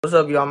What's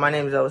up, y'all? My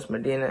name is Elvis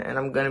Medina, and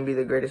I'm going to be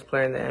the greatest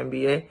player in the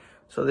NBA.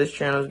 So this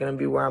channel is going to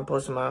be where I'm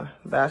posting my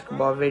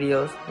basketball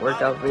videos,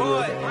 workout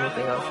videos, and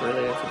anything else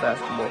related to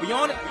basketball. We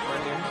on it?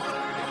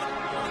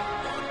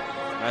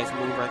 Nice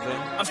move right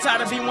there. I'm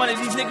tired of being one of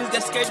these niggas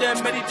that scared to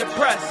admit it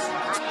depressed.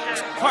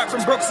 Heart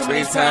been broke so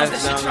many times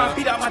that shit trying to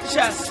beat out my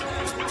chest.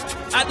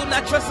 I do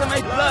not trust in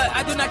my blood,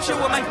 I do not chill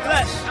with my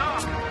flesh.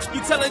 You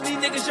telling these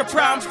niggas your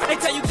problem, they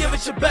tell you give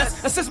it your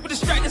best. Assist with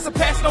distractness, a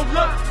pass, no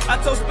look. I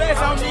told Spaz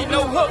I don't need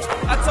no hook.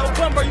 I told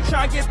Bumbo you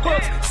try and get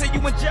booked. Say you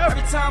in jail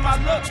every time I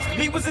look.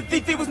 Me was a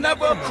thief, he was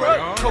never a crook.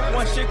 Coke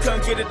one shit,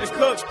 couldn't get it to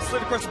cook.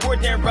 Slid across the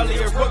board, damn rally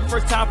a rook.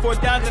 First time 4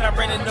 down, then I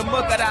ran in the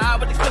muck. Got an eye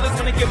with the killers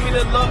gonna give me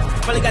the look.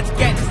 Really got the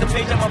gat, this the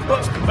page on my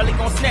book. Really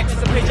gon' snap, this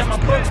the page on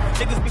my book.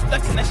 Niggas be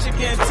flexing, that shit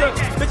getting took.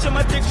 Bitch on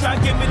my dick try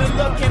and give me the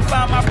look. Can't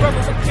find my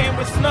brothers, I came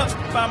with snuck.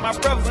 Find my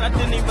brothers and I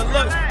didn't even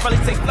look. Probably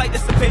take flight,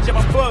 this the page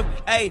on my book.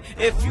 Ayy,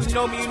 if you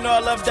know me, you know I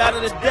love die to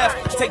the death.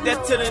 Take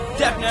that to the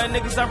death. Now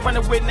niggas I'm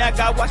running with, now I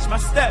gotta watch my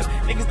step.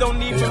 Niggas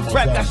don't even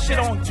rap, got shit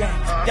on gang.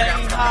 That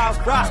ain't how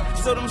I rock.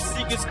 So them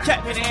secrets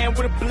kept me in the hand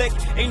with a blick.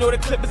 Ain't know the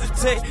clip is a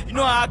tick. You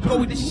know how I go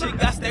with this shit,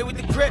 gotta stay with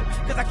the grip.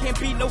 Cause I can't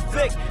beat no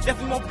Vic.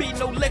 Definitely won't beat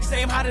no lick.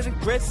 Say I'm hotter than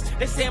grits.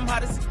 They say I'm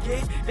hot as a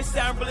gig. They say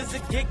I'm real as a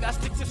gig. I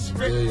stick to the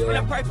script. But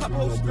I probably pop a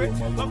whole script.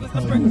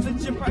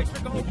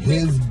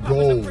 His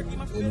goal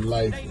in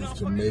life is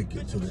to make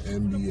it to the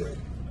NBA.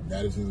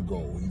 That is his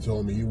goal. He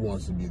told me he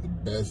wants to be the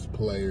best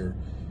player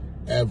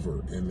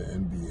ever in the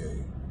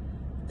NBA.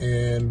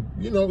 And,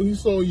 you know,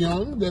 he's so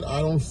young that I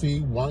don't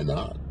see why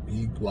not.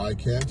 Why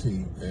can't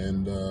he?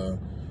 And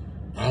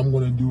I'm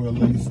going to do at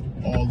least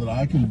all that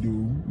I can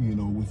do, you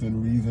know,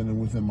 within reason and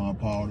within my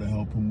power to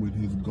help him with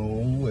his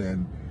goal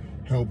and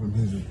help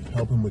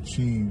him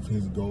achieve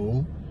his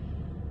goal.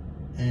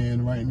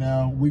 And right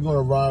now, we're going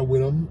to ride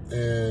with him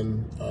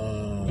and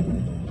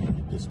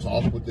just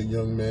talk with the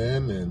young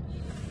man. And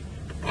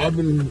I've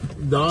been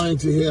dying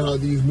to hear how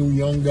these new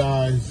young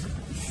guys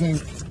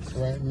think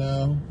right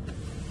now.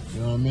 You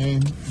know what I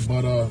mean?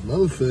 But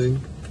another thing,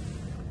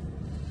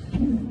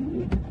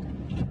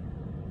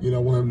 you know, I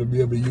want him to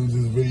be able to use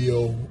this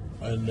video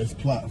and this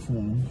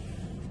platform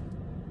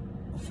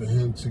for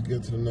him to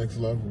get to the next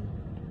level.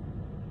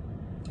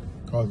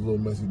 Car's a little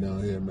messy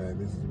down here, man.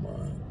 This is my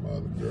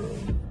other girl.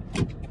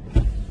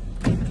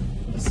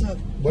 What's up?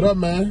 What up,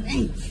 man?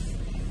 Hey,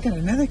 got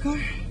another car?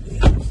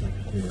 Yeah,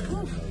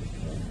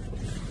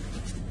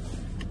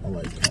 I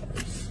like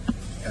cars.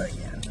 Oh,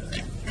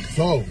 yeah.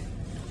 So,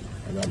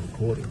 I got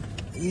recorded.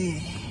 Yeah.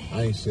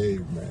 I ain't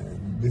shaved,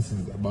 man. This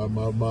is my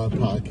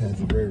podcast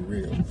is very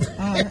real.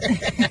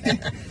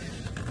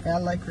 I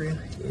like real.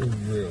 It's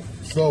real.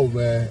 So,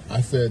 man,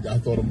 I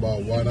thought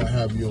about why not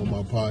have you on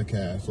my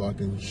podcast so I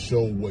can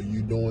show what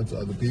you're doing to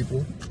other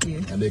people. Yeah.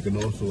 And they can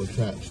also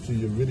attach to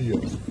your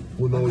videos.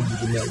 Who knows you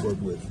can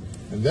network with.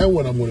 And then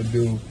what I'm going to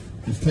do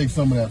is take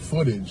some of that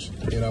footage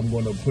and I'm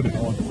going to put it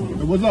on.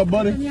 Hey, what's up,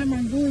 buddy? Oh,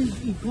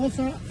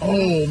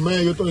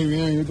 man, yo estoy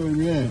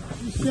bien.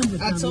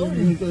 I told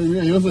you.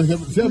 Yo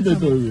siempre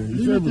estoy bien.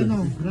 Siempre.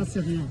 No,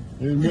 gracias, Dios.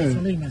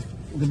 Amen.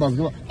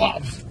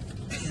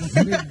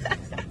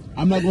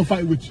 I'm not going to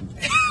fight with you.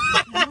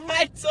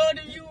 I told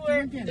him you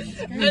were. I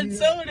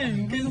told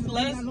him. Because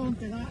last...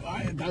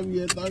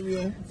 Está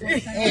bien.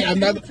 Hey, I'm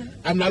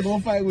not going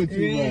to fight with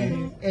you,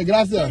 man. Hey,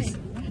 gracias.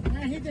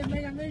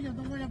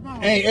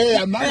 Hey,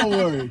 I'm not gonna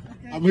worry.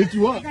 I'm gonna hit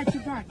you up. I got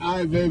your back. All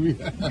right, baby.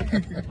 Hey,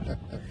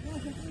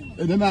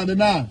 then.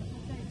 All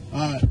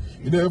right.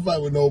 You never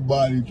fight with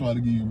nobody trying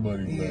to give you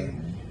money, man.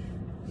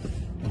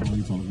 What are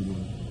you talking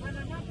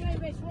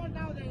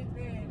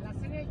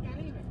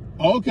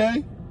about?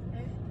 Okay.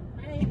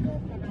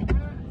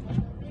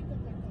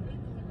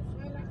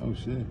 Oh,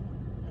 shit.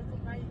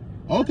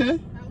 Okay.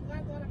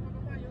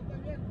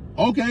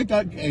 Okay.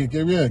 Hey,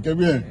 qué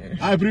bien.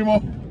 All right,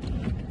 primo.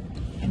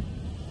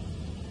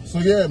 So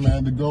yeah,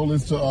 man, the goal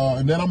is to,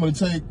 and then I'm going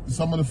to take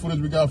some of the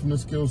footage we got from the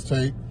skills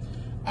tape.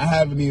 I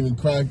haven't even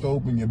cracked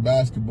open your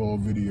basketball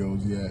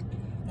videos yet.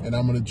 And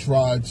I'm going to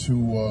try to,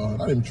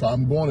 not even try,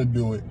 I'm going to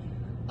do it.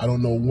 I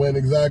don't know when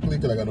exactly,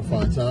 because I got to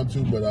find time to,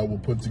 but I will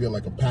put together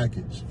like a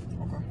package.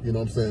 Okay. You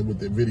know what I'm saying, with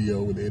the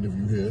video, with the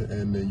interview here,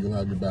 and then you'll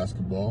have your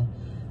basketball.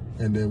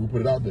 And then we'll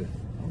put it out there.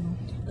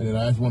 And then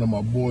I asked one of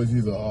my boys,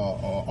 he's an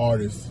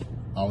artist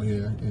out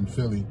here in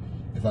Philly,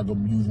 if I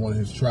could use one of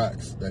his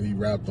tracks that he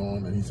rapped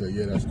on, and he said,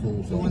 yeah, that's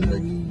cool. So the one that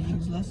we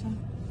used last time?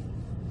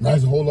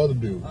 That's a whole other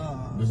dude.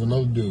 There's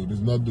another dude,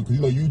 because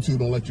you know YouTube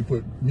don't let you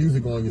put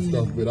music on your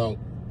stuff without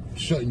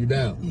shutting you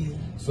down. Yeah.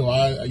 So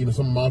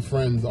some of my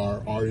friends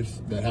are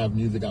artists that have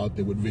music out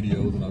there with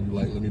videos, and I'll be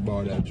like, let me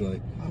borrow that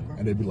joint. Okay.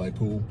 And they'd be like,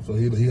 cool. So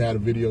he had a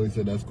video, he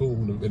said, that's cool.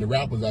 And the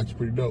rap was actually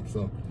pretty dope,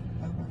 so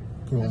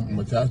cool, I'm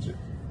gonna attach it.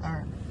 All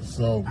right.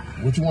 So,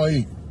 what you wanna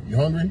eat? You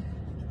hungry?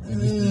 And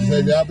did you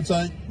have your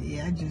appetite?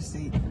 Yeah, I just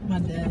ate. My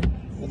dad.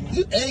 Yeah.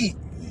 You ate?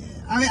 Yeah.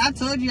 I mean, I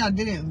told you I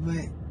didn't,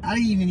 but I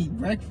didn't even eat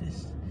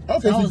breakfast.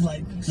 Okay, so I was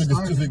like, so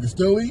you can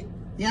still eat?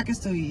 Yeah, I can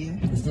still eat, yeah. You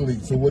can still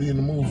eat. So what are you in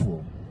the mood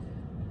for?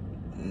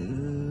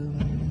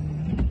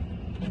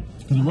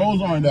 Because the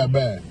rolls aren't that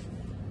bad.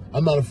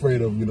 I'm not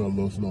afraid of, you know, a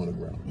little snow on the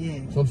ground.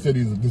 Yeah. Some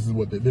cities, this is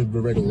what the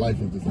regular life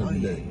is this every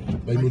day. Yeah.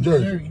 Like New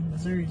Jersey.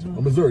 Missouri as well.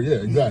 Oh, Missouri, yeah,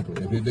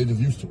 exactly. They just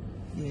used to it.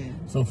 Yeah.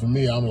 So for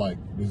me, I'm like,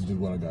 this is just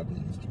what I got to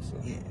be used to. So.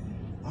 Yeah.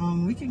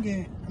 We can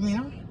get,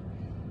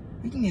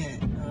 we can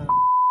get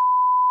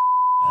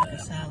a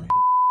salad.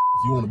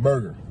 So you want a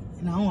burger?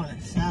 No, I want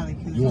a salad.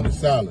 You want a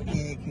salad?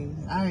 Yeah,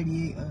 because I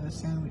already ate a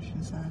sandwich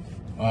inside.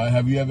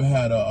 Have you ever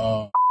had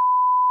a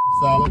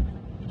salad?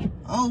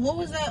 Oh, what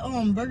was that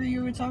burger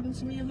you were talking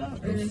to me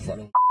about? Alright,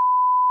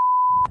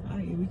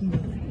 yeah, we can go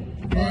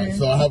there. Alright,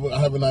 so I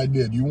have an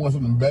idea. Do you want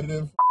something better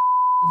than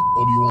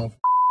or do you want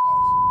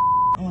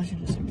I want you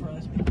to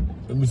surprise me.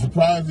 Let me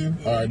surprise you.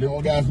 Alright, then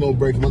all guys, no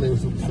breaks. My name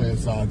is Super Saiyan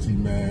Santi,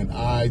 man.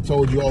 I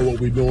told you all what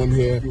we're doing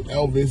here.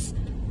 Elvis,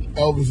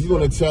 you're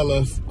going to tell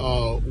us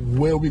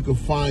where we can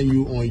find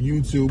you on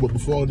YouTube. But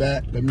before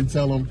that, let me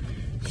tell them,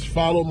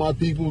 follow my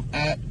people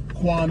at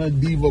Quana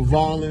Diva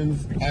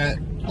Violins, at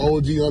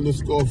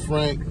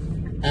OG_Frank,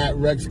 at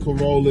Rex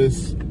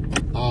Carolus.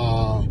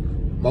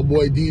 My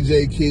boy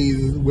DJ Keys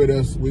is with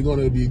us. We're going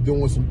to be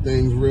doing some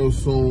things real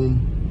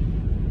soon.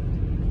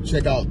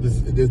 Check out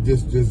this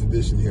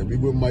edition here. We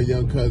with my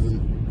young cousin.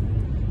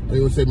 I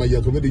ain't gonna say my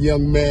young cousin. With a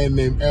young man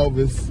named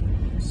Elvis.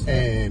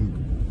 And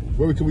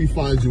where can we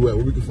find you at?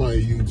 Where we can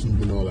find your YouTube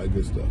and all that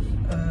good stuff?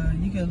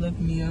 You can look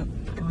me up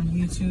on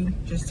YouTube.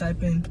 Just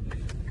type in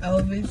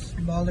Elvis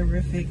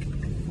Ballerific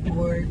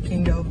or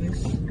King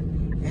Elvis,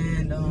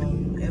 and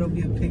it'll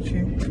be a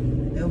picture.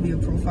 It'll be a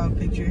profile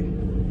picture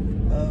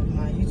of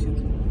my YouTube.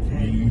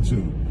 And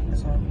YouTube.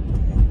 That's all.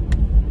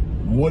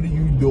 What are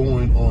you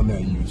doing on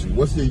that YouTube?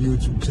 What's your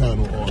YouTube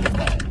channel all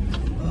about?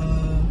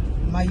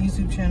 My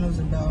YouTube channel is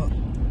about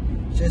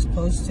just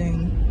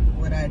posting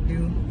what I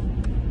do,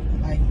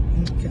 like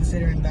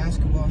considering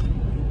basketball.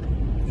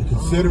 You're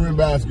considering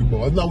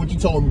basketball. That's not what you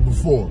told me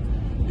before.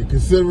 You're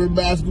considering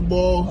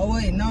basketball. Oh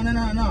wait, no.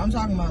 I'm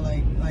talking about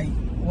like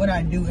what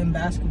I do in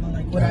basketball,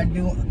 like what I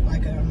do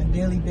like on a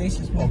daily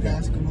basis with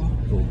basketball.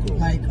 Cool.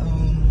 Like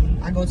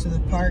I go to the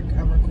park,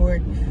 I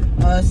record.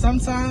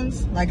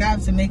 Sometimes, like I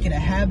have to make it a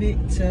habit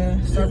to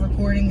start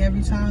recording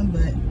every time,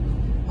 but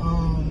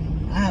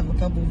I have a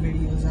couple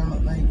videos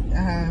out. Like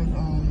I have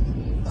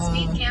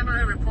Speed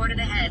camera reported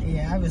ahead.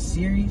 Yeah, I have a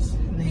series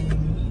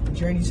named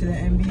Journey to the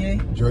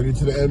NBA. Journey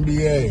to the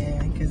NBA.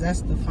 Yeah, because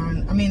that's the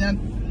final. I mean,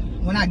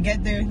 when I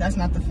get there, that's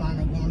not the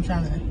final goal. I'm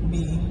trying to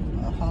be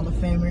a Hall of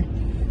Famer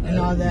and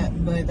all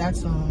that, but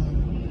that's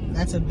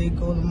a big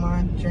goal of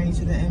mine. Journey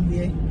to the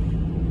NBA,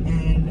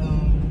 and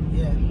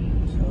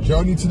So.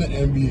 Journey to the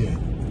NBA.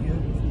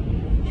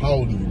 Yep. How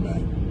old are you,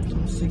 man?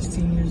 I'm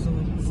 16 years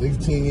old.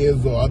 16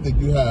 years old. I think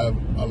you have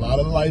a lot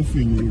of life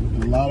in you,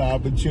 a lot of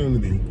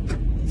opportunity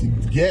to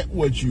get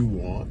what you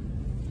want.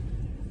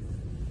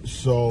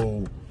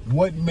 So,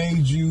 what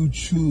made you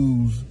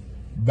choose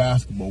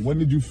basketball? When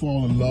did you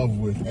fall in love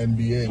with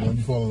NBA? When did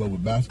you fall in love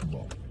with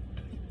basketball?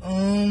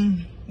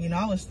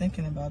 I was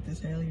thinking about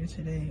this earlier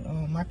today.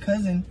 My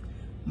cousin,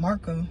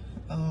 Marco,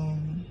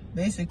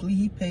 basically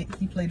he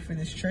played for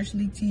this church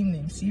league team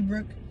named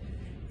Seabrook.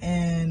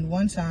 And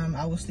one time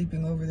I was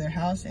sleeping over their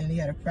house and he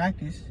had a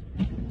practice.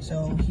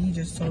 So he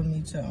just told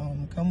me to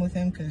come with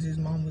him because his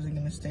mom wasn't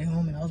going to stay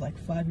home. And I was like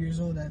 5 years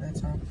old at that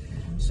time.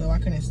 So I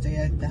couldn't stay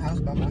at the house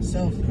by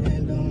myself.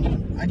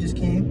 And I just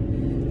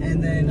came.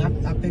 And then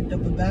I picked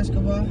up a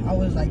basketball. I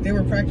was like, they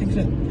were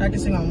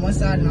practicing on one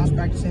side and I was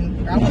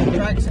practicing. I wasn't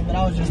practicing, but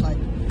I was just like,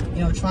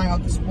 trying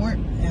out the sport.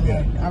 And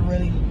like, I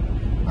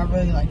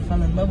really like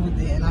fell in love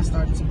with it. And I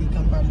started to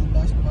become part of the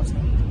basketball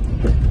team.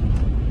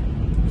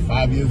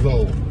 5 years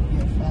old.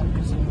 Yeah, 5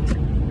 years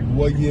old.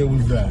 What year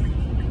was that?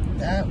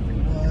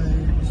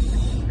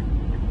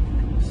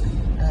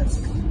 That's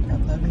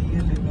 11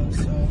 years ago,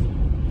 so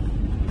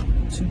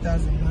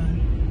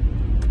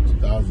 2009.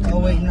 2009. Oh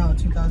wait, no,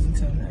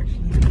 2010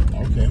 actually.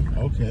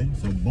 Okay.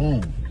 So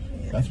boom.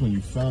 Yeah. That's when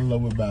you fell in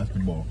love with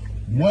basketball.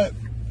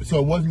 So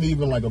it wasn't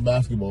even like a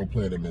basketball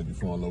player that made you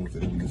fall in love with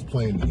it. You were just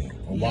playing the game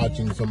or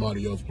watching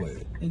somebody else play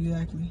it.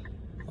 Exactly.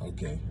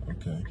 Okay.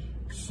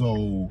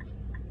 So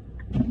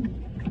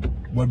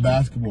what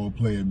basketball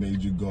player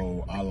made you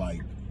go, I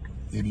like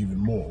it even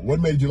more? What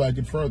made you like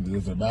it further?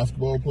 Was it a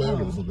basketball player?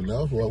 Was it something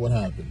else? What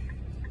happened?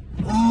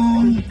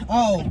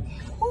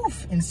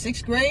 In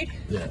 6th grade.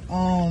 Yeah.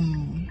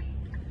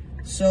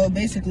 So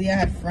basically, I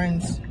had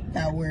friends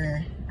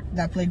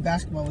that played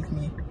basketball with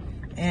me,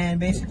 and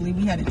basically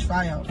we had a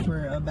tryout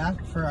for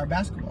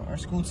our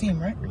school team,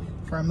 right?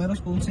 For our middle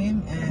school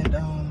team, and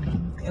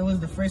it was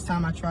the first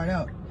time I tried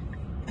out.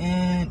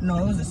 And no,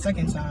 it was the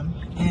second time.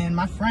 And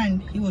my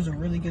friend, he was a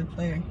really good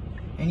player,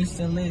 and he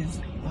still is.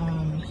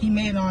 He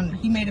made it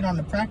on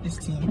the practice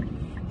team.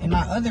 And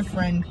my other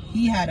friend,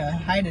 he had a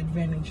height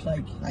advantage.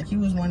 Like he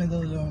was one of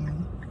those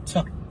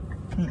tall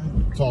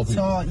people. Tall.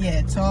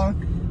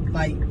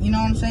 Like, you know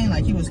what I'm saying?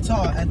 Like he was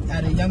tall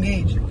at a young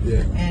age.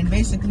 Yeah. And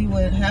basically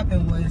what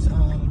happened was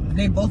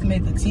they both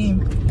made the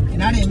team,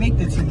 and I didn't make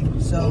the team.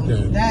 So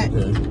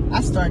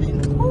I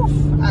started.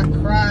 I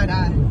cried.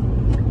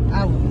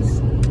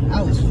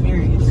 I was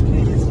furious.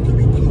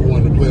 You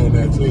wanted to play on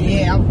that team.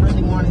 Yeah, I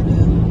really wanted to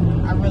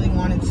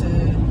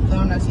play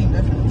on that team,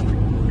 definitely.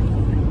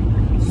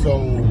 So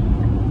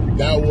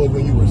that was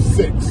when you were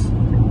 6.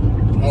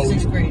 Oh,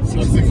 Sixth grade.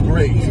 Sixth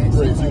grade. Yeah,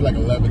 So you were like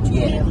 11, 12.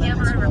 Yeah, 11,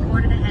 Camera 12.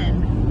 reported ahead.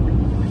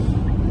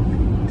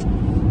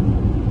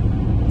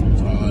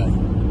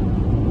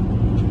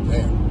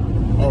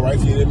 Damn. All right,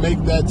 so you didn't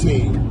make that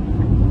team.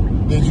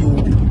 Did you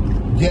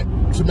get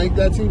to make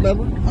that team,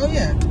 remember? Oh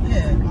yeah.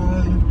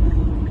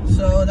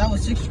 So that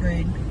was 6th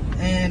grade,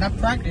 and I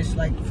practiced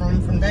like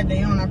from that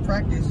day on. I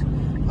practiced.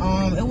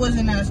 It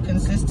wasn't as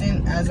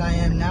consistent as I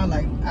am now.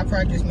 Like I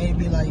practiced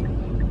maybe like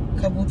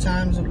a couple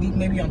times a week,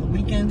 maybe on the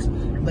weekends,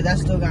 but that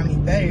still got me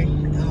better,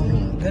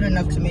 good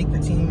enough to make the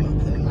team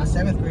in my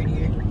 7th grade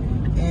year.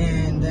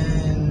 And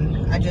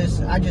then I just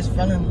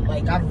fell in,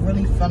 like I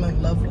really fell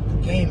in love with the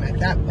game at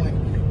that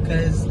point,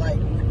 because like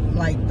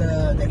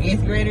the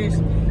 8th graders,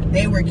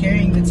 they were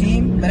carrying the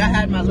team, but I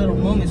had my little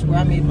moments where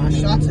I made my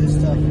shots and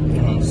stuff.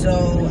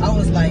 So I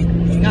was like,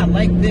 dang, I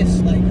like this.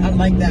 Like, I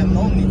like that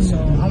moment. So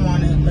I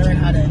want to learn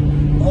how to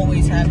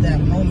always have that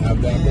moment.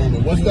 Have that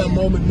moment. What's that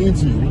moment mean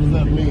to you? What does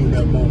that mean,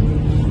 that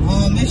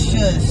moment? It's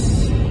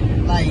just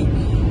like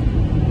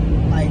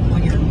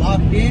when you're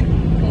locked in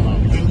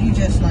and you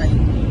just like,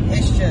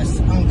 it's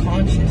just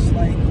unconscious.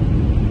 Like,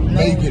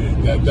 making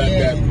it.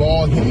 That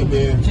ball hitting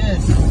there,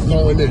 just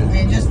going in.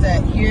 And just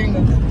that hearing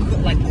of the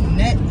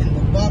net and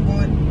the ball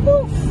going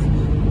poof.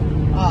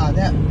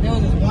 There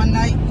was this one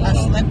night I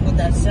slept with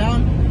that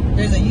sound.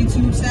 There's a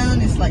YouTube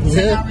sound. It's like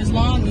 10 hours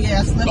long. Yeah,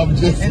 I slept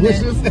with it. And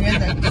then,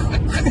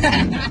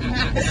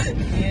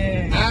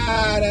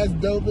 that's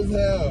dope as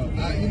hell.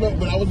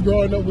 When I was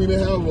growing up, we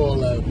didn't have all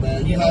that,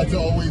 man. You had to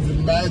always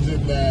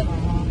imagine that,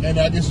 and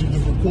I guess you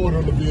just record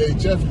on the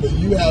VHS, but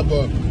you have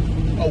a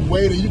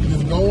way that you can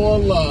just go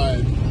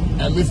online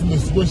and listen to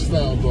swish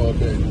sounds all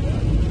day.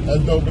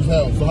 That's dope as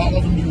hell. So how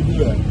often do you do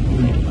that?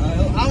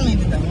 I only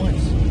did that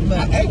once.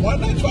 But hey, why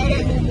not try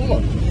that a little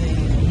more?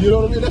 Yeah. You know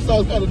what I mean? That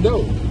sounds kind of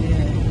dope.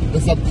 Yeah. The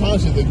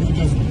subconscious, that you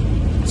just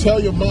tell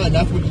your mind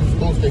that's what you're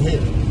supposed to hear.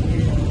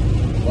 Yeah.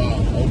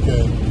 Wow,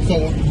 okay.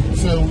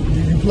 So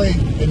you played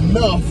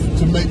enough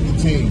to make the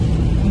team.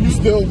 You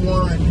still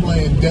weren't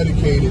playing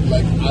dedicated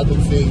like I've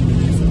been seeing you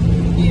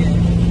recently.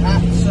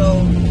 Yeah.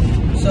 So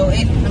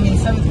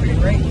 7th grade,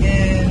 right?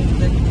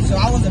 And so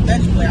I was a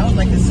bench player. I was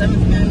like the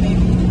 7th man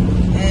maybe.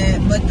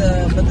 But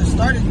the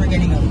starters were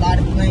getting a lot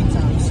of playing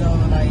time. So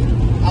like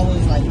I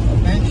was a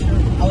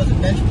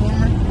bench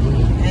former.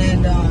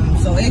 And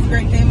so 8th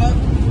grade came up,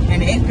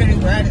 and the 8th graders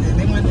were out of there.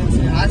 They went into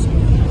the high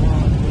school.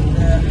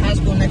 The high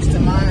school next to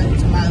my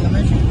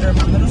elementary or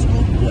my middle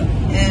school. Yeah.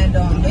 And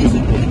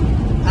basically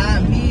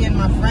me and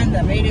my friend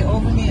that made it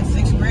over me in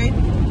 6th grade,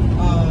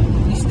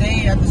 we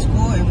stayed at the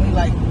school and we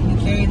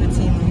carried the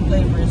team.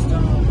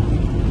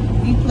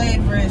 We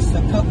played versus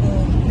a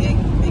couple big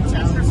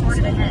talents and stuff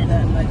like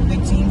that, like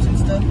big teams and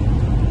stuff.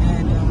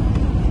 And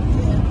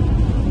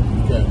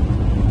okay,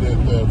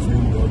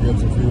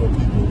 against a few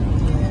people.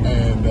 Yeah.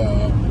 And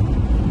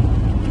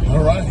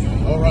all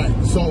right.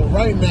 So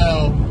right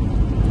now,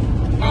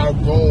 our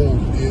goal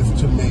is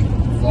to make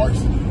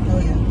varsity. Oh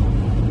yeah.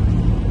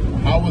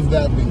 How has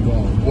that been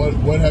going?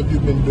 What have you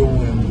been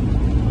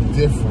doing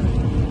different?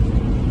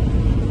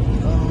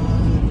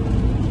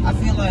 I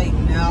feel like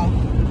now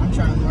I'm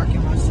trying to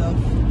market myself.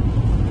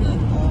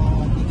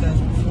 Because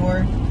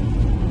before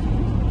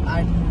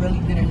I really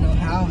didn't know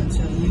how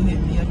until you hit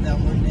me up that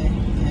one day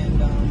and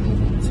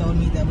told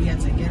me that we had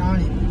to get on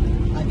it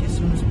like as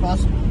soon as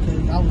possible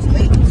because I was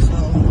late. So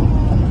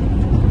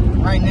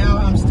right now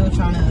I'm still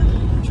trying to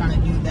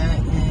do that,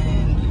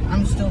 and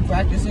I'm still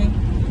practicing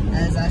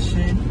as I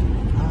should.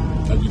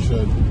 As you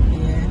should.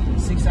 Yeah,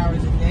 6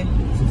 hours a day.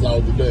 6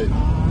 hours a day.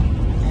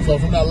 So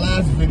from that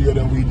last video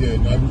that we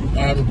did, I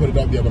haven't put it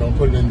up yet, but I'm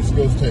putting it in the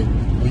skills tape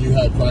when you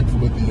had practice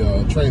with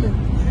the trainer.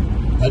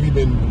 Have you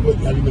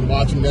been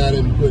watching that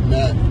and putting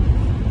that?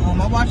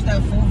 I watched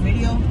that full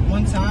video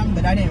one time,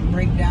 but I didn't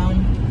break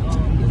down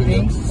the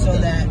things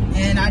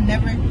and I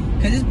never,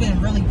 because it's been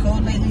really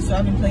cold lately, so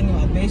I've been playing in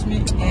my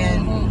basement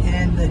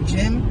and the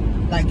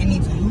gym, like it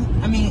needs a hoop.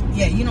 I mean,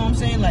 yeah, you know what I'm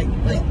saying? Like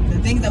the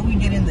things that we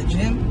did in the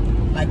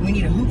gym, like we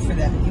need a hoop for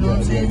that. You know what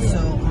I'm saying?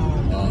 So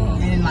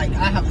and like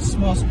I have a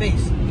small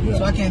space,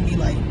 so I can't be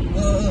like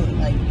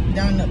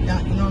down, you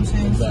know what I'm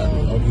saying?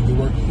 Exactly. So,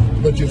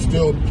 okay, but you're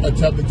still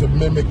attempting to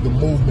mimic the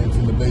movements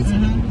in the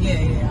basement. Yeah.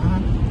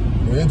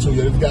 You're into it.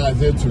 This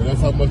guy's into it.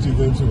 That's how much he's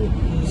into it.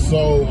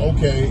 So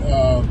okay,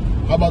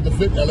 how about the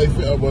LA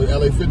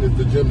Fitness,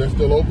 the gym? That's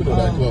still open or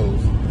that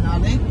closed? No,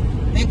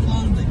 they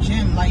closed the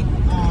gym. Like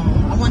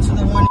I went to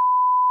the one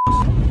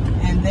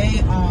and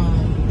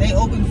they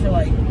opened for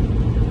like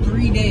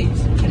 3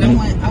 days, and I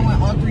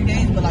went all 3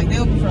 days, but like they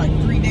opened for like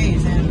 3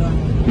 days, and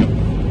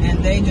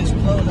they just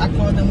closed. I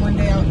called them one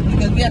day out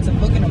because we had to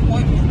book an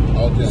appointment.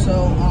 Okay. So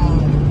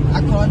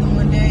I called them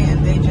one day,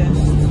 and they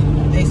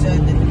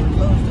said that they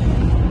closed it.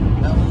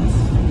 That was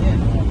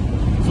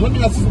So let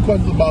me ask you some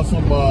questions about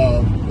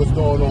what's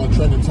going on,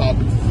 trending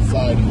topics in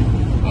society.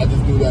 I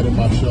just do that in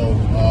my show.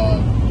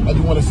 I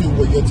just want to see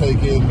what you're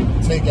taking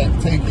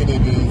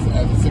it is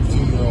as a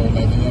 16-year-old,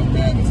 as a young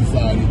man in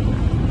society.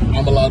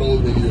 I'm a lot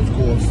older than you, of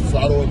course, so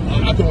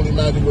I can only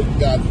imagine what you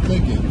guys are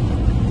thinking.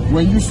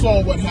 When you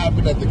saw what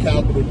happened at the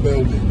Capitol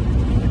building,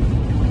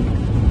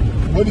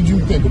 what did you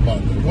think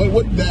about it?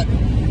 What did that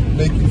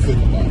make you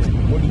think about it?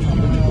 What did you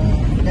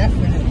think?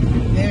 Definitely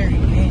very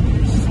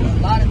dangerous. A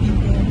lot of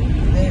people,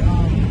 they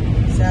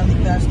sadly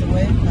passed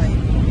away, like,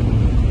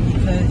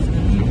 because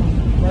the people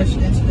rushed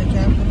into the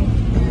Capitol,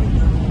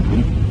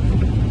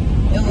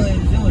 and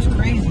it was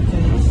crazy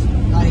because,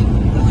 like,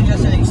 it was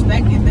just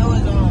unexpected. There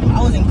was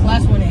I was in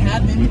class when it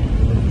happened,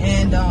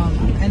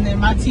 and then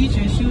my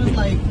teacher, she was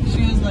like,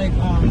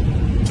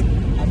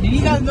 did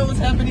you guys know what's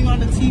happening on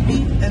the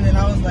TV? And then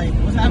I was like,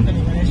 what's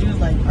happening? And then she was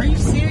like, are you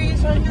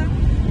serious right now?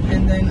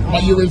 And then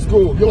while you're in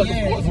school, you're like,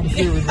 yeah. of course I'm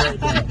serious right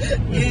now.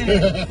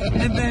 Yeah.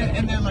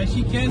 And then like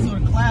she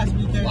canceled class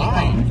because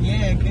wow. like,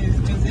 yeah,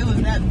 because it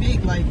was that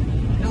big, like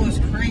it was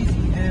crazy,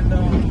 and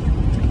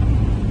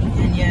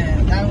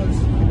yeah, that was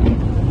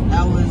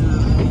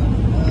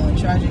a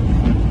tragic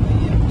thing.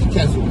 Yeah. She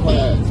canceled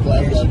class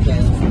got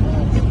canceled.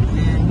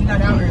 And we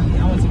got out early.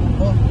 I went to go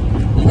ball.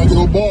 You went to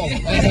go ball. You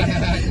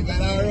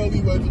got out early,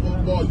 you went to go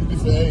ball. You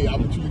just say, hey,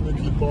 I'm gonna treat you to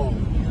keep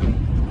balling.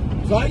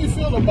 So how you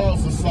feel about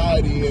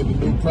society and the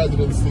new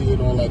presidency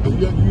and all that? Do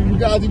you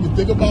guys even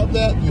think about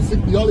that?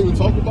 Do y'all even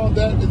talk about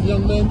that as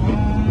young men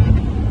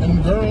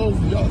and girls?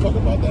 Do y'all talk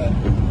about that?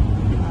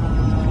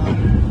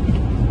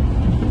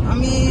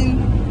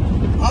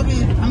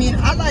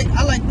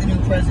 I like the new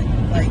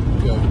president, like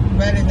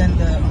better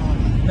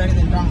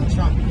than Donald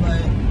Trump,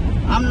 but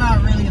I'm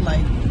not really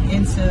like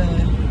into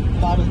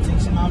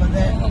politics and all of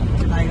that.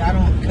 Like I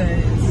don't know.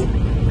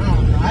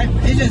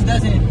 It just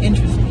doesn't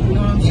interest me. You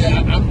know what I'm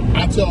saying?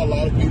 Yeah, I tell a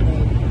lot of people,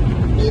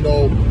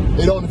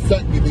 they don't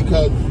affect me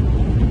because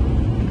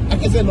I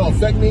can say it don't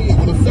affect me. It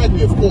will affect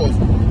me, of course,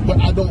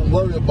 but I don't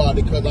worry about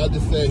it because I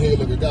just say, hey,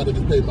 look, I gotta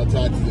just pay my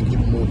taxes and keep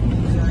it moving.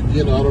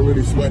 Exactly. I don't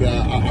really sweat it.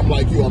 I'm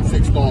like you. I'm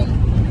fixed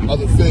on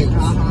other things,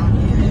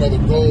 other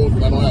goals,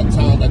 and I don't have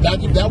time.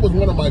 If that was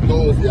one of my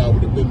goals, I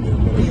would have been there,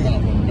 but it's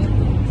not one of my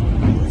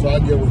goals. So I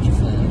get what you're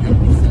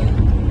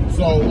saying.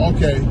 So,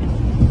 okay,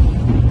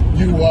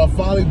 you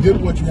finally did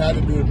what you had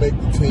to do to make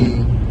the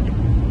team.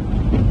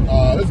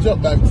 Let's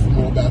jump back to some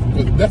more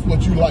basketball because that's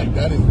what you like.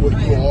 That is what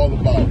you're all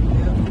about.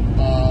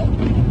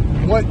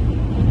 What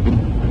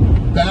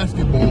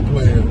basketball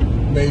player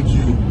made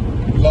you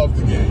love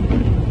the game?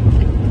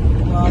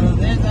 Well,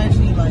 there's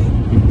actually like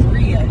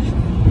three,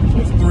 actually.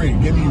 There's three.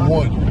 Give me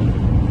one.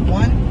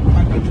 One,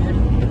 Michael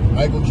Jordan.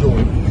 Michael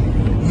Jordan.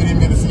 You didn't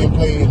get to see him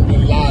play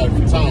in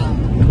live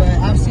time. But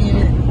I've seen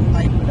it,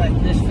 like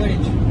there's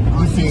footage.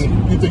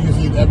 You think you've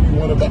seen every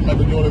one of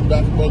Michael Jordan's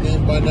basketball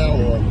games by now,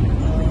 or?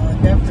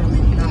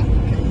 Definitely not.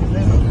 Because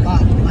there's a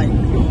lot, like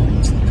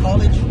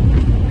college,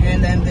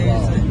 and then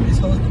there's his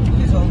whole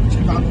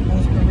Chicago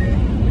Bulls career,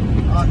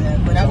 all that.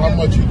 But so how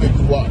much you think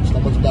you watched? How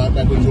much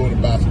Michael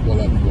Jordan basketball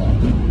have you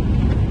watched?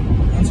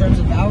 In terms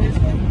of hours,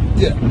 like?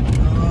 Yeah.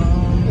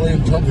 Or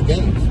in terms of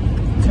games?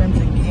 In terms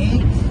of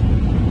games,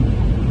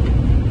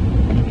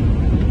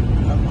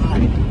 a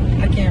lot.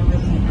 I can't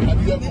really. Have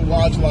you ever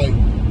watched like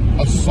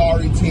a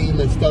sorry team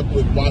and stuck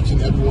with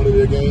watching every one of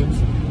their games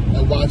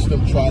and watch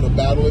them try to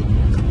battle it?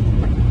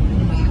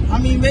 I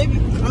mean, maybe.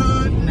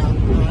 No.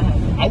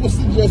 I would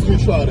suggest you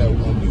try that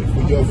one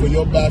day for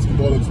your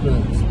basketball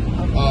experience.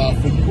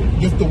 For you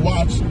just to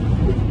watch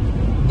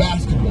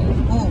basketball.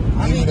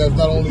 Even that's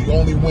not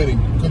only winning,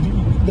 because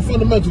the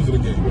fundamentals of the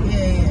game.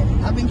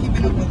 Yeah. I've been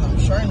keeping up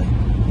with Charlotte.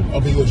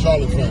 Okay, you're a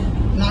Charlotte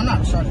fan. No, I'm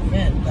not a Charlotte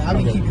fan, but I've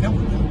been keeping up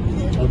with them.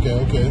 Yeah.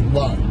 Okay.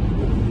 Why?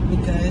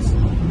 Because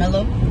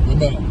Melo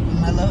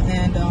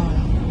and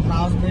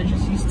Miles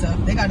Bridges, he's tough.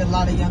 They got a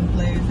lot of young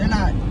players. They're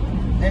not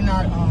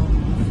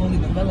fully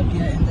developed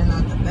yet, and they're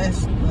not the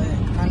best. But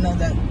I know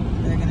that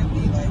they're gonna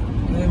be like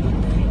good with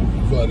me.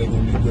 You feel like they're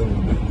gonna be good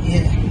with me?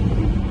 Yeah.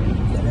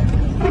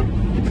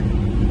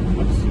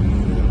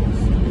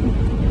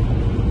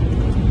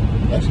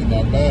 Actually,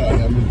 not bad. I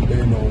have this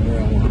day on where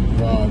I want to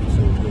drive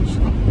to this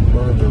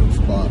burger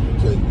spot to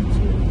take me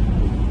to.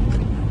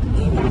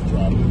 And we'll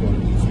drive to go to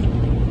DC.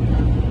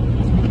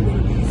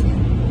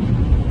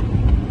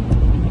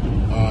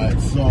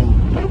 So,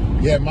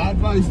 yeah, my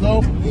advice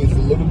though is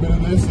a little bit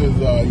of this is,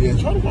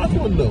 try to watch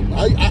one of them.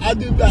 I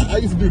did that. I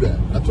used to do that.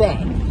 I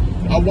tried.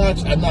 I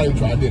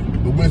did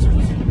it. The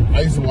Wizards.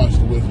 I used to watch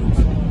the Wizards.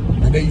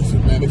 And they used to,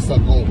 man, they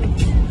suck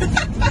always.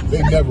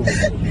 They never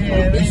win.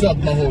 Yeah, they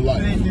sucked my whole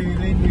life. They do.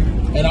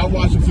 And I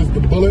watched them since the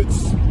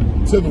Bullets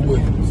to the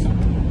Wizards.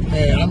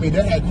 And I mean,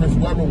 they had Chris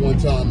Webber one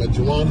time and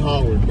Juwan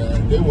Howard,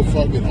 man. They were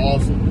fucking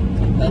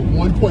awesome. At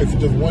one point for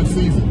just one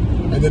season.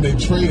 And then they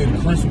traded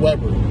Chris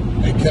Webber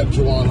and kept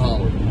Juwan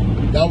Howard.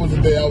 That was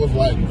the day I was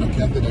like,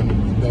 okay, I think I'm going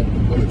to be done with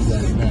the Bullets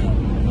right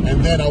now.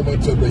 And then I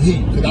went to the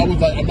Heat. Because I was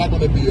like, I'm not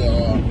going to be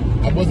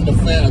I wasn't a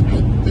fan. I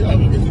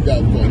guess you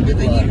guys call it Dick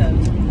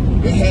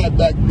Riley. They had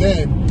back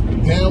then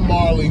Dan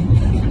Marley,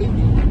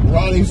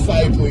 Ronnie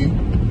Cycli,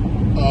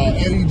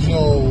 Eddie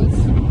Jones.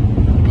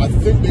 I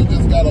think they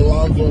just got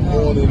Alonzo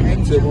Mourning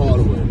and Tim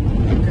Hardaway.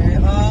 Okay.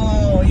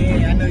 Oh,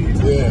 yeah, I know you're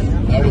talking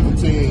about. That was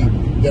the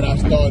team that I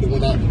started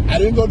when I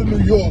didn't go to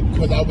New York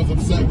because I was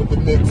upset with the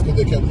Knicks because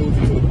they kept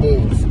losing to the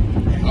Bulls.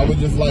 I was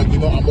just like,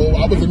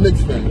 I was a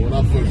Knicks fan when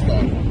I first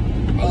started.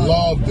 I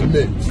loved the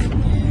Knicks.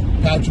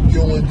 Patrick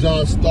Ewing,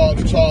 John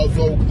Starks, Charles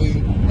Oakley,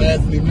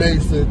 Anthony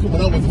Mason. Come on,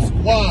 that was a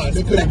squad.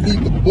 They couldn't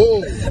beat the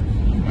Bulls.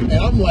 And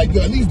I'm like,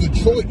 yo, at least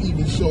Detroit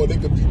even showed they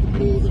could beat the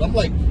Bulls. And I'm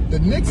like, the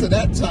Knicks at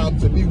that time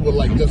to me were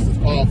like just as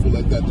powerful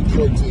as that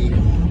Detroit team.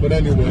 But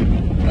anyway,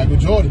 Michael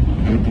Jordan.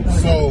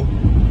 So,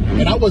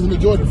 and I wasn't a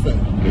Jordan fan.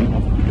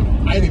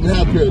 I didn't even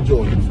have a pair of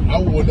Jordans. I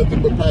wore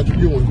nothing but Patrick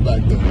Ewing's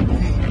back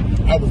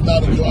then. I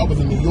was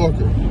a New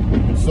Yorker.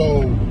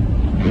 So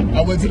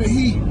I went to the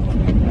Heat.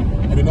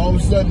 And then all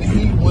of a sudden the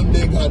Heat one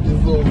day got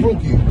this little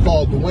rookie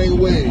called Dwayne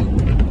Wade.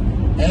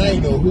 And I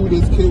didn't know who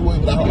this kid was,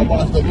 but I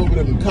watched a little bit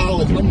of him in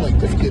college, and I'm like,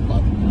 this kid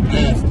about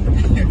nasty.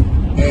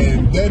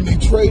 And then they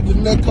traded the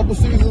next couple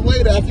seasons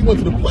later after he went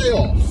to the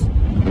playoffs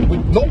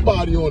with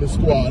nobody on the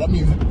squad. I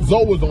mean,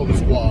 Zoe was on the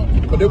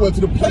squad, but they went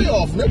to the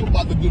playoffs, and they were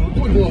about to doing a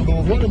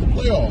little run in the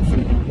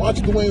playoffs. Watch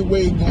Dwayne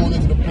Wade going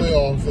into the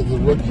playoffs as a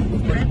rookie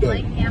was pretty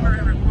dope.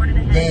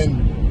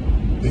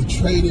 Then they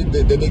traded,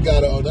 then they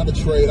got another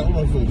trade. I don't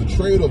know if it was a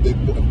trade or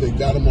if they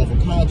got him off a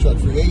contract,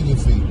 free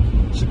agency.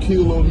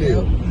 Shaquille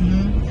O'Neal.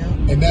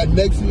 And that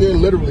next year,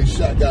 literally,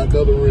 Shaq got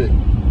another ring.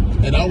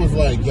 And I was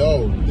like,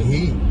 yo, the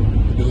Heat.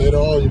 And then later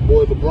on, your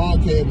boy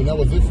LeBron came, and that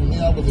was it for me.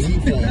 I was a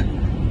Heat fan.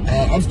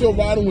 I'm still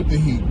riding with the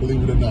Heat,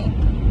 believe it or not.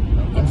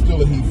 I'm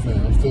still a Heat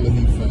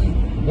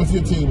fan. What's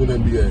your team with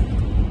NBA?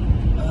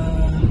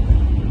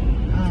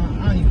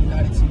 I don't even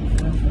got a team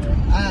for real.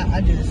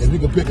 I just... If you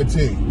could pick a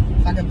team.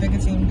 If I could pick a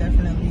team,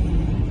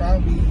 definitely,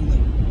 probably the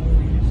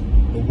Warriors.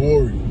 The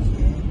Warriors?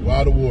 Yeah.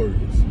 Why the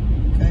Warriors?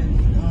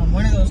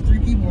 One of those three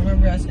people,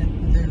 remember I said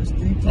there was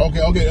three people.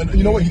 Okay. And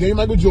you know what? You gave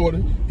Michael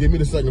Jordan. Give me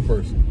the second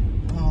person.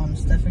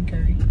 Stephen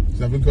Curry.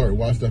 Stephen Curry.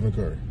 Why Stephen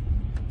Curry?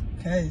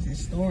 Because his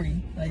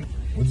story. Like,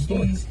 what's the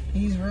story?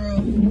 He's real.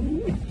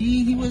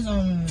 He was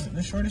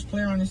the shortest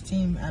player on his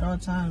team at all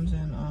times,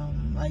 and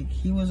like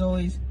he was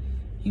always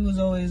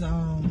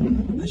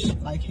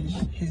like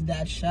his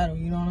dad's shadow.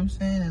 You know what I'm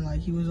saying? And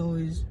like he was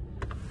always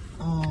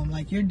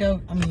like you're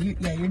Del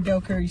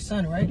Curry's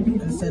son, right?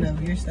 Instead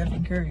of you're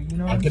Stephen Curry. You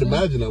know what I'm saying?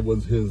 Imagine that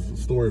was his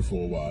story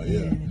for a while.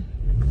 Yeah.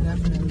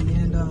 Definitely.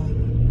 And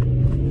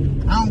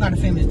I don't got a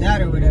famous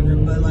dad or whatever,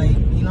 but like,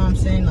 you know what I'm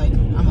saying? Like,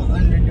 I'm an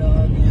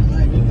underdog, and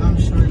like, I'm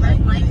short, like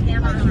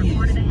he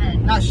is.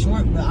 Not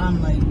short, but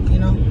I'm like, you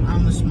know,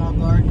 I'm a small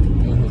guard.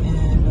 And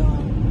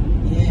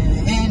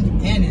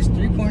and his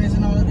 3 pointers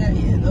and all of that,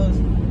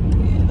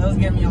 those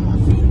get me on my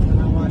feet when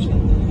I watch it.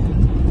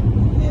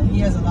 And he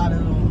has a lot of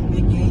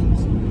big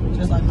games,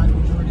 just like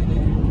Michael Jordan,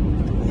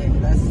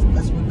 and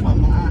that's what caught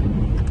my eye.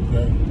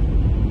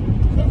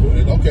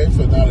 Okay,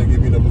 so now they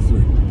give me number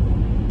 3.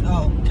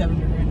 Oh, Kevin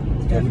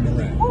Durant. Kevin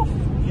Durant. Woo.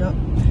 Yep.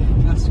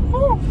 That's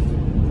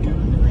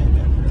Kevin Durant,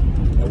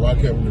 definitely. And why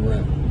Kevin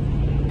Durant?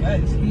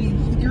 Guys, he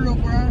grew up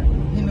where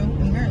in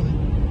Maryland,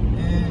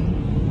 and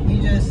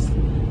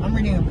I'm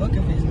reading a book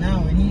of his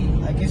now, and he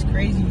like it's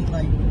crazy,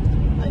 like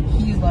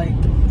he's like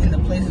in the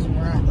places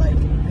where I'm like,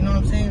 you know what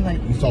I'm saying,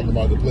 like he's talking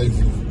about the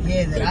places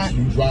that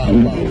you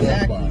drive by,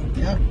 exactly, walk by.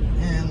 Yep,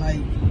 and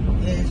like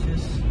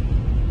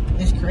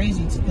it's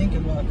crazy to think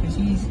about because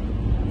he's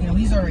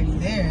already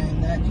there,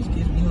 and that just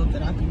gives me hope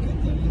that I can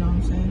get there. You know what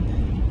I'm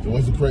saying? So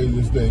what's the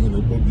craziest thing in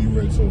the book you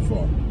read so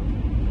far?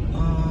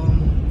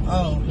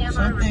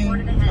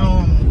 Something.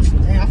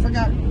 I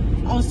forgot.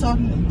 I was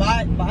talking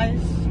Bias.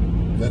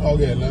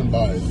 Len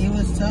Bias. He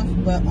was tough,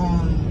 but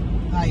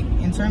like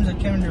in terms of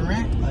Kevin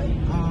Durant, like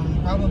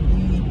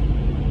probably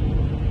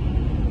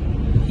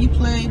he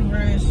played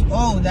versus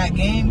that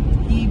game.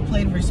 He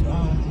played versus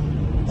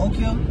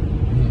Okio.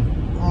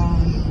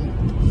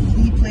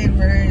 He played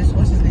versus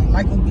what's his name,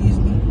 Michael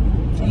Beasley.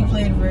 He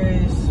played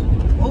versus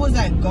what was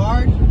that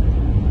guard?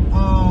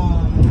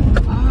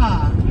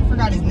 I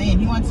forgot his name.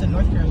 He went to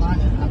North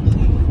Carolina, I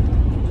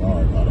believe.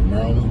 Guard out of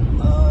Maryland.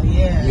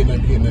 Yeah. He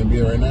in the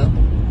NBA right now.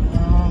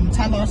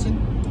 Ty Lawson.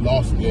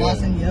 Lawson, yeah.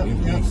 Yep.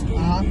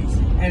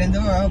 And then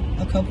there were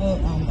a couple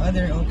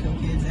other Oak Hill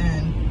kids,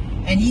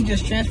 and he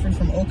just transferred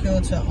from Oak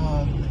Hill to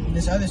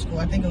this other school.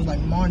 I think it was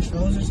like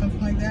Montrose or something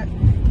like that.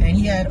 And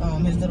he had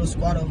his little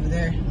squad over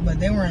there, but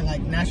they weren't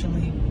like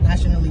nationally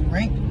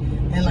ranked,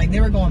 and like they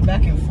were going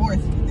back and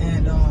forth,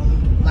 and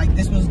like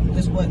this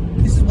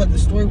is what the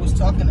story was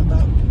talking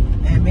about,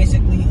 and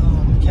basically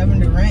Kevin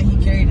Durant, he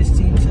carried his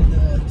team to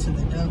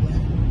the dub,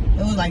 and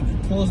it was like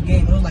a close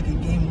game. It was like a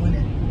game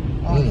winner.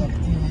 How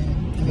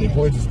many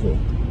points you scored?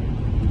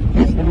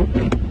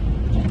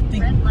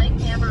 Red light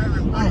camera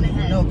reported I don't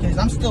even know because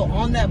I'm still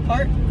on that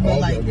part, but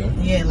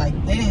yeah, like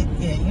they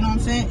didn't, you know what I'm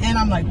saying? And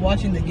I'm like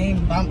watching the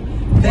game.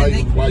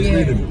 Why you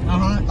reading it?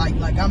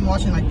 Like I'm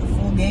watching like the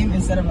full game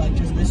instead of like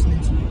just listening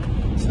to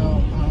it. So,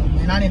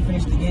 and I didn't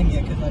finish the game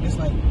yet because it's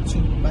like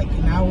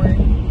an hour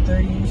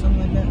 30 or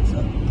something like that. So,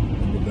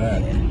 look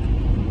at that.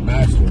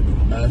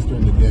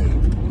 Mastering the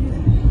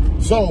game.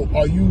 So,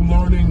 are you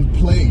learning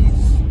plays?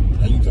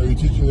 Are you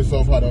teaching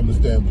yourself how to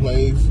understand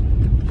plays?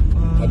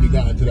 Have you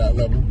gotten to that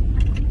level?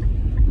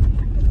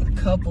 A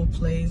couple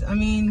plays. I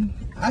mean,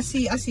 I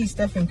see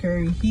Stephen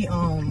Curry. He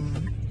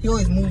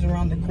always moves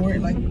around the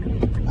court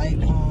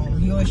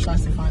he always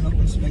tries to find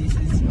open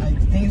spaces, like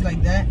things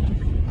like that.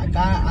 I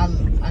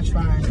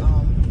try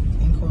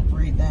and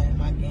incorporate that in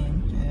my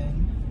game,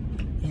 and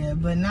yeah,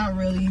 but not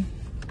really.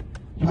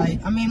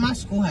 Like, I mean, my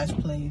school has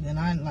plays, and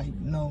I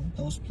know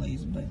those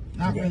plays, but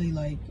not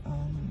really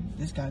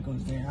this guy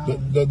goes there.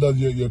 Does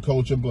your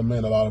coach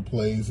implement a lot of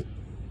plays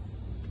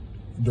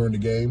during the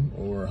game,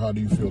 or how do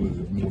you feel? Is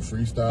it more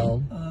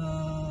freestyle?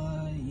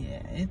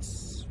 Yeah,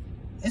 it's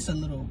a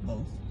little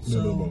both.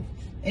 Both.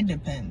 It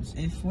depends.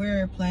 If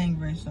we're playing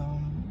versus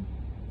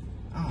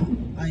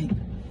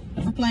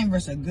if we're playing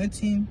versus a good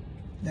team,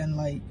 then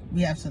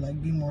we have to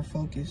be more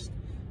focused,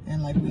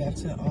 and we have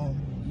to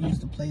use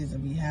the plays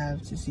that we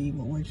have to see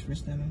what works for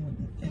them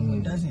and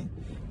what doesn't.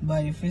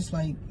 But if it's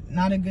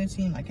not a good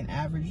team, like an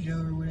average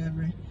Joe or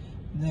whatever,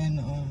 then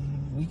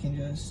we can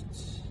just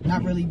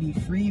not really be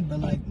free, but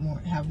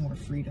have more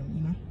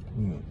freedom,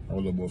 you know? A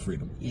little more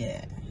freedom.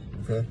 Yeah.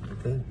 Okay.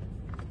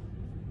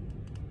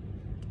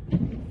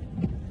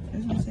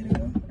 Is this to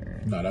go?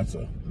 No, that's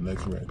the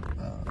next red.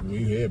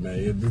 We here, man.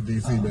 It's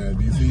DC, man.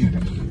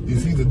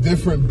 DC's a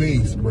different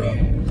beast, bro.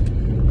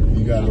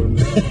 You got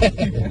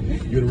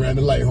you ran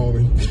the light,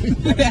 homie.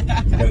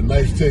 Got a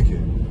nice ticket.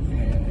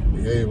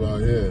 Behave out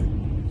here.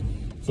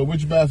 So,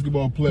 which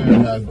basketball player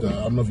has the?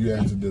 I don't know if you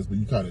answered this, but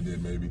you kind of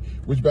did, maybe.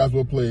 Which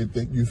basketball player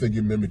you think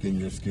you're mimicking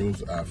your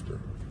skills after?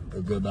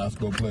 Is there a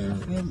basketball player?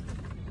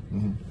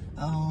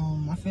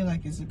 I feel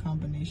like it's a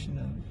combination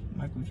of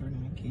Michael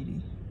Jordan and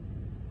KD.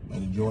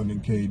 And Jordan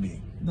and KD.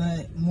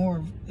 But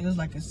it was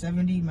like a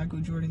 70 Michael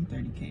Jordan,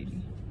 30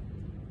 KD.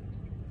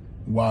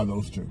 Why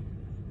those two?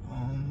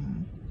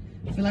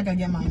 I feel like I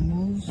get my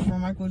moves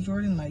from Michael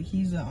Jordan.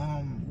 He's a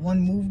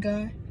one move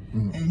guy,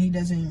 and he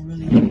doesn't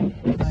really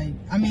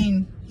I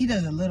mean, he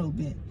does a little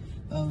bit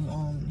of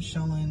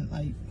showing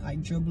like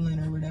dribbling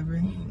or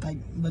whatever,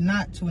 but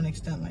not to an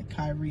extent like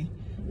Kyrie.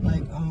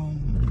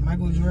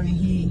 Michael Jordan,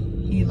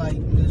 he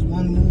does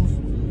one move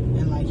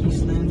and he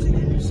slams it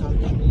in or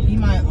something. He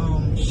might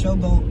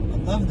showboat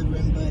above the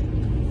rim, but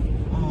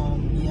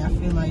yeah, I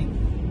feel like,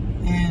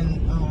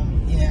 and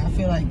I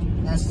feel like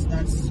that's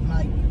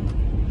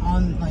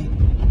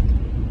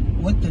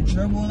with the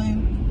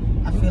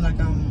dribbling, I feel like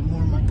I'm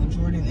more Michael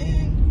Jordan,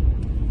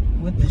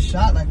 and with the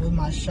shot, with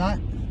my shot,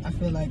 I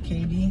feel like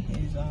KD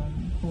is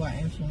who I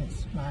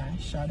influence my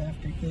shot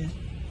after, because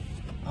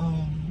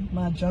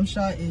my jump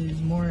shot is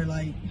more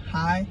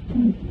high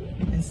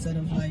instead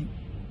of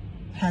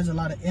has a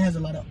lot of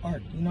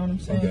arc, you know what I'm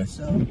saying? Okay.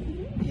 So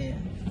yeah.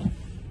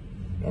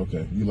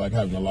 Okay, you like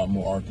having a lot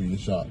more arc in your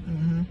shot.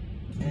 And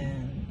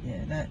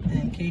yeah,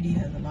 and KD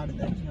has a lot of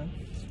that, you know.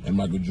 And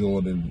Michael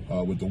Jordan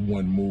with the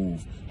one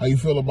move. How you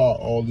feel about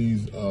all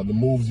these the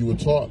moves you were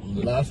taught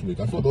last week?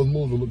 I thought those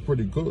moves look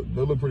pretty good.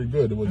 They look pretty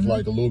good. It was a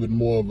little bit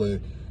more of a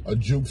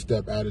juke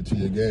step added to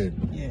your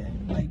game. Yeah,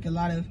 a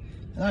lot of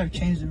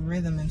change of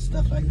rhythm and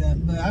stuff like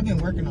that. But I've been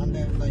working on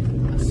that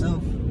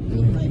myself.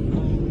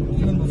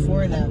 Even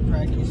before that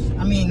practice.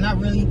 I mean, not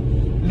really,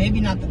 maybe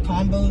not the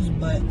combos,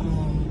 but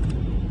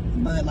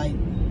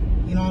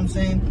you know what I'm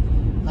saying?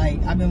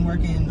 I've been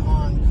working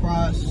on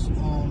cross,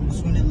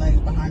 between the legs,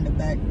 behind the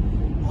back.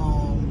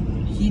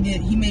 He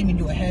made me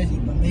do a hezzy,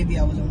 but maybe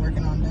I wasn't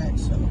working on that.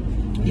 So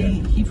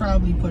he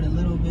probably put a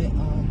little bit,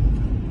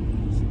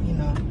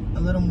 a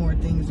little more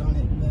things on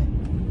it. But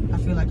I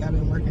feel like I've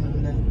been working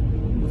on that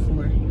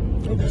before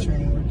the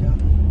training workout.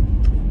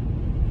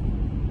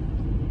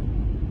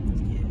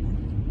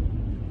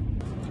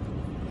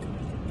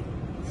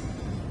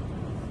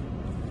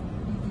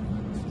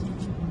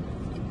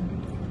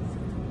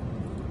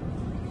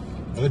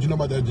 I'll let you know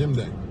about that gym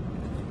day.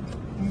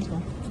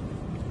 Okay.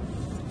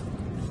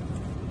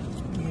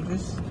 Yeah,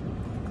 just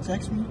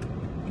text me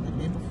the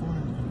day before,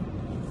 and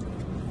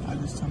I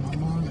just tell my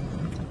mom,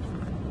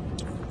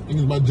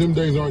 Because my gym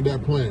days aren't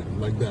that planned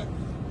like that.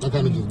 I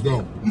kind of just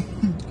go.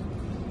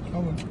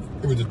 Okay.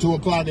 If it's at 2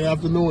 o'clock in the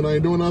afternoon and I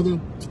ain't doing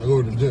nothing, I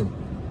go to the gym.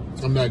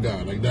 I'm that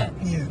guy, like that.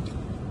 Yeah.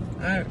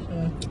 Alright.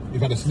 You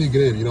got to sneak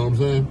it in, you know what I'm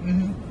saying?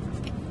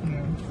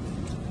 Yeah.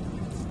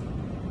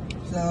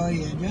 So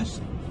yeah,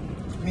 just.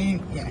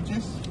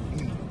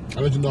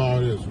 I'll let you know how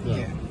it is.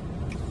 Yeah.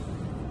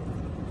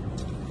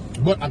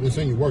 But I can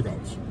send you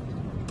workouts.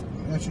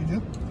 What you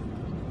do?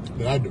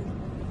 That I do.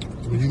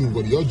 So when you can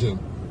go to your gym,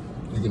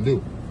 you can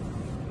do.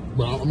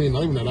 But I mean,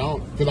 not even that.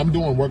 Because I'm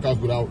doing workouts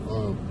without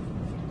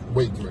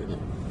weights right now.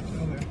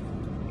 Okay.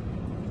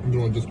 I'm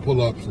doing just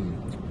pull-ups and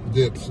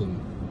dips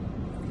and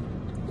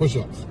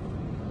push-ups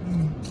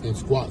and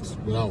squats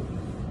without.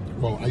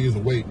 Well, I use a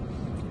weight.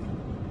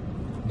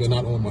 They're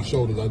not on my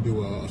shoulders. I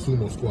do a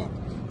sumo squat.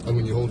 Like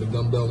when you hold the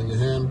dumbbell in your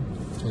hand,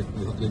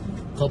 you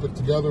cup it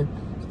together,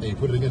 and you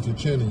put it against your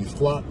chin and you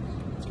squat.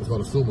 It's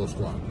called a sumo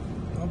squat.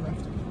 Okay.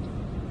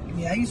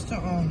 Yeah, I used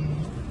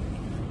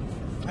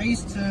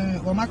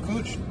to, well, my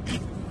coach,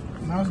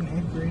 when I was in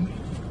 8th grade,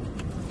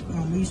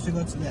 we used to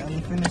go to the LA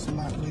Fitness a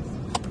lot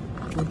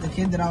with the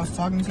kid that I was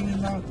talking to you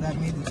about that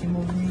made the team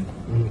over me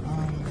in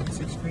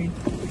 6th grade.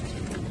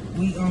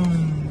 We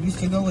used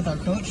to go with our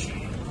coach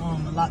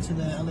a lot to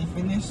the LA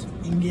Fitness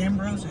in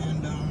Gambros,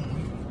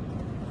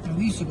 and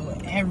we used to go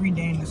every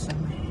day in the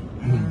summer.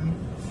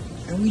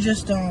 And we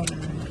just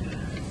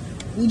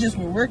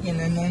were working,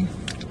 and then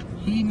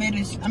he made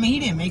us. I mean, he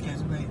didn't make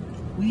us, but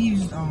we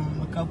used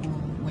a couple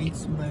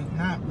weights, but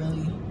not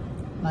really.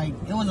 Like,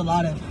 it was a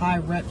lot of high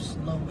reps,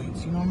 low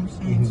weights. You know what I'm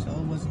saying? So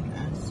it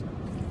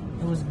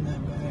wasn't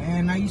that bad.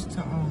 And I used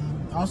to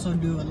also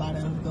do a lot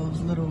of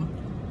those little,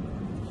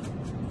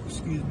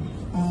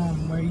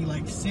 where you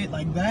like sit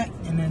like that,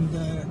 and then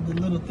the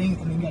little thing,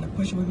 and then you gotta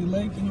push it with your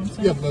leg. You know what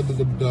I'm saying?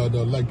 Yeah,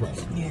 the leg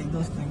press. Yeah,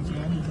 those things.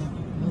 Yeah, I did that.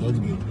 Those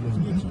are good.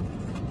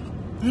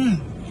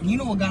 And you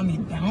know what got me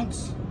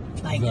bounce?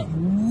 Like,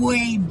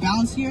 way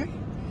bouncier?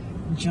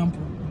 Jump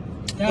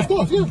rope. Of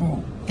course,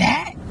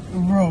 yeah.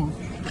 Bro,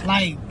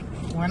 like,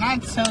 when I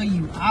tell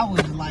you, I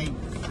was like,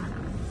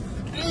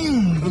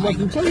 I'm not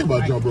gonna tell you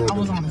about jump rope. I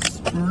was on a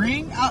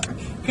spring,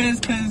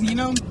 cause you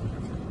know,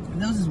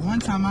 there was this one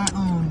time I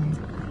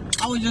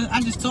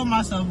just told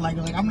myself like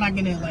I'm not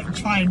gonna like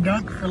try and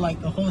dunk for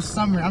like the whole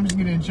summer. I'm just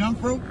gonna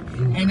jump rope,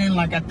 and then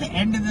like at the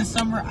end of the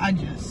summer, I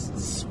just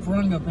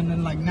sprung up, and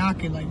then like now I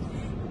could like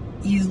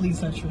easily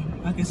touch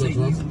him. I can say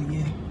easily,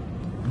 yeah.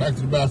 Back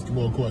to the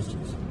basketball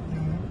questions.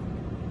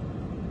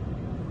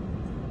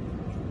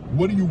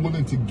 What are you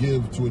willing to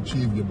give to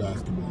achieve your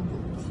basketball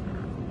goals?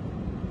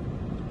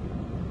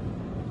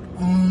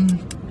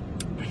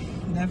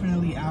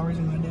 Definitely hours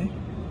in my day.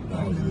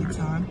 Definitely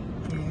time.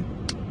 Yeah.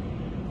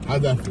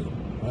 How'd that feel?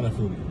 How'd that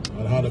feel to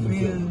you? How'd that feel? It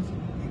feels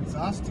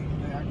exhausting,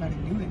 but I gotta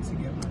do it to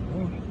get my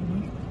goal.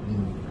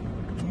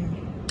 Yeah.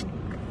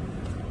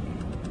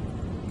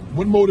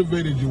 What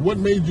motivated you? What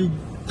made you?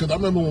 Because I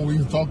remember when we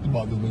talked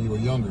about this when you were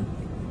younger,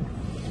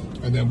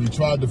 and then we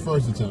tried the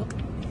first attempt,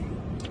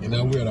 and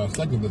now we're at our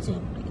second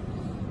attempt.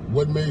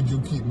 What made you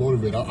keep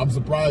motivated? I'm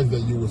surprised that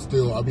you were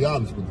still, I'll be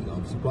honest with you,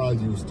 I'm surprised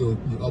you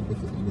were up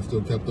with it. You were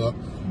still kept up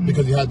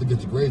because you had to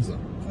get your grades up.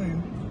 Oh, yeah.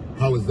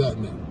 How is that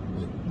now?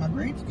 My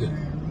grades? Yeah.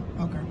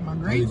 Okay, my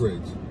grades? How are your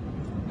grades?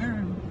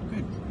 They're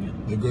good. Yeah.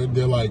 They're good?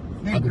 They're like,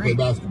 They're I can play great.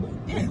 basketball.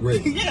 Yeah. They're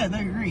great. Yeah,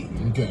 they're great.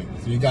 Okay,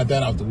 so you got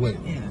that out the way.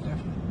 Yeah,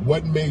 definitely.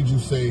 What made you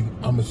say,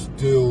 I'm going to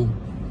still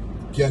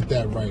get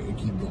that right and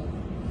keep going?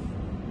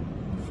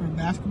 For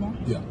basketball?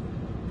 Yeah.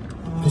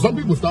 Because some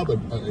people stop at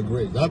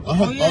grades. I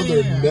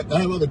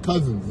have other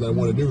cousins that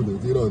want to do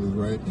this. You know this,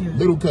 right? Yeah.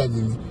 Little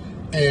cousins,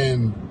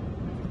 and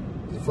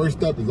the first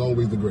step is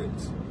always the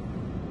grades.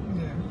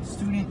 Yeah,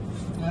 student,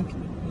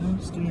 athlete. You know,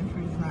 student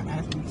first, not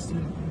athlete,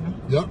 student. You know.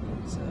 Yep.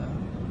 So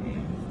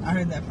yeah, I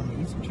heard that from a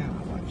YouTube channel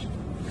I watched.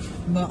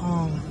 But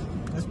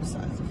that's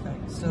besides the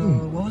fact. So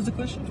what was the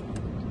question?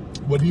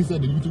 What he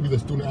said, that you to be the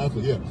student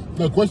athlete. Yeah.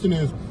 The question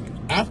is,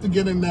 after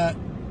getting that,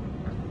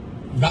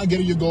 not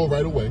getting your goal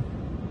right away.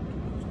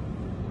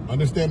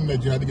 Understanding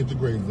that you had to get your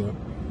grades up,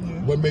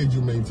 what made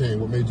you maintain?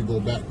 What made you go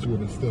back to it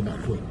and still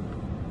not quit?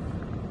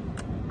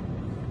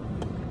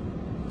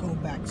 Go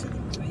back to the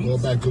grades? Go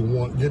back to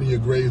getting your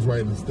grades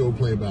right and still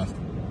playing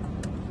basketball.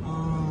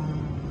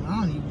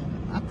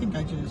 I think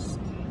I just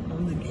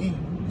love the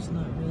game. It's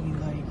not really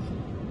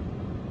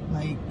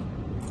like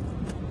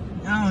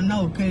I don't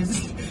know,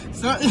 because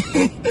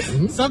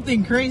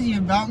something crazy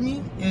about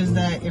me is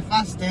that if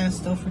I stand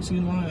still for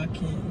too long, I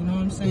can't. You know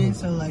what I'm saying?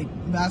 So, like,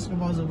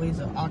 basketball is a way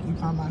to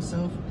occupy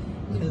myself,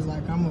 because,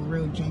 like, I'm a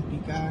real jumpy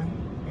guy,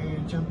 or a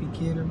jumpy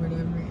kid or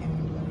whatever,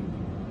 and,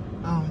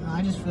 like, I don't know.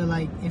 I just feel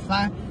like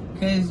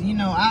because, you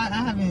know, I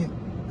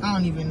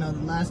don't even know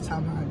the last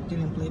time I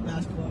didn't play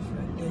basketball for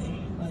a day.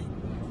 Like,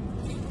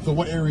 so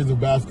what areas of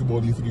basketball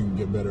do you think you can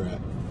get better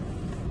at?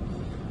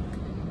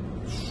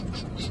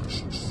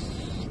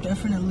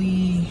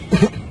 Definitely,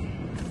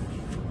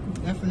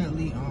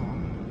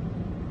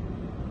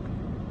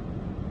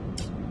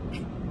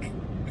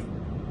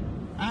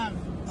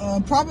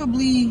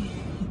 probably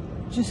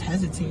just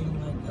hesitating.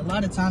 Like, a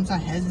lot of times I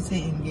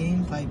hesitate in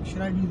games, like,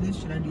 should I do this,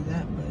 should I do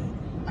that, but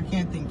I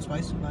can't think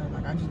twice about it.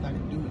 Like, I just gotta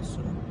do it.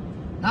 So,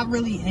 not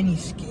really any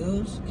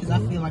skills, because I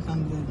feel like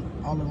I'm good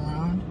all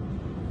around,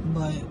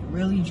 but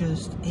really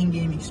just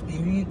in-game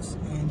experience,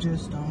 and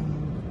just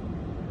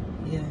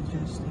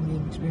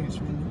in-game experience,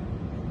 really.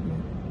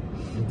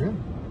 Okay.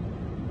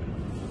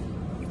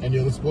 Any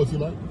other sports you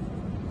like?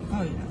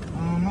 Oh yeah.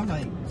 I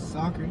like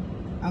soccer.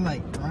 I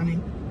like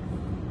running.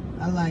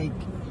 I like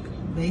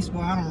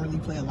baseball. I don't really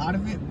play a lot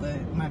of it, but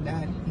my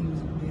dad, he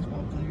was a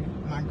baseball player.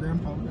 My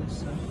grandpa was,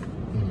 so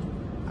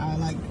I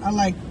like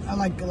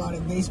a lot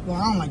of baseball.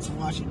 I don't like to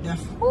watch it.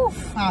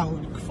 I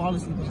would fall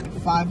asleep in like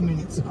 5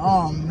 minutes.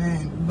 Oh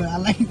man. But I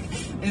like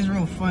it's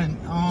real fun.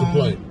 To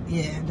play.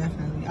 Yeah,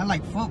 definitely. I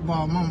like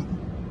football. My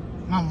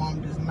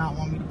mom does not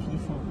want me to play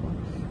football.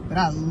 But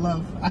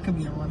I could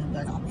be a running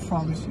back, I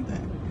promise you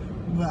that.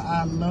 But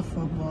I love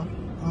football.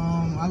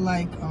 I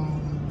like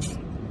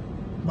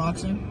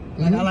boxing.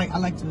 Like I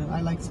like to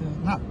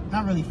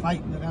not really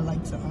fight, but I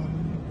like to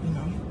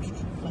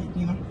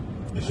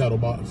The shadow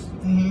box.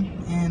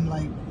 And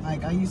like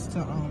I used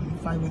to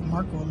fight with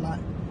Marco a lot,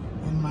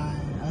 and my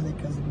other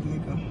cousin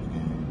Diego,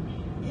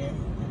 and yeah,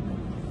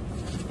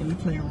 we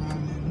play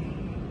around.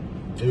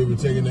 And have you ever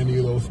taken any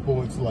of those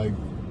sports like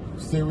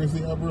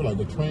seriously ever, like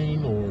a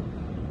train or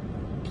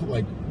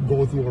like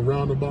going through a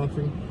round of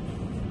boxing?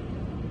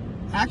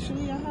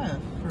 Actually, I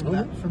have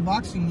for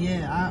boxing.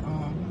 Yeah,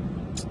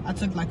 I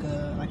took like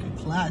a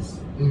class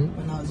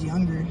when I was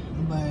younger,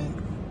 but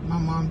my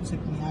mom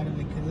took me out of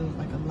it because it was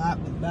like a lot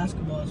with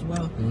basketball as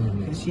well,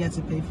 because she had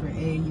to pay for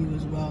AAU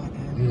as well,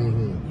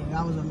 and yeah,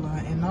 that was a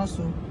lot. And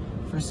also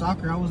for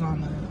soccer, I was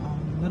on the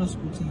middle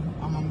school team,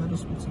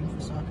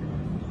 for soccer.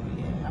 And,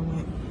 yeah,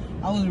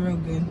 I was real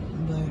good,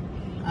 but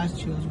I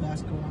chose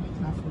basketball,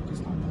 and I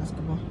focused on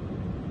basketball,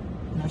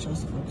 and I chose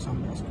to focus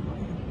on basketball.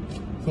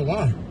 Yeah. So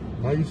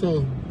why you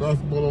chose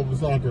basketball over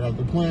soccer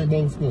after playing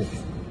both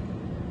sports?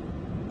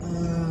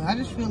 I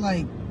just feel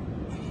like,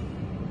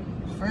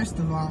 first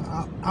of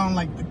all, I don't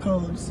like the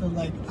cold, so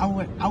like I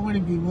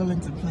wouldn't be willing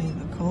to play in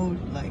the cold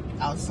like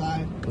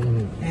outside,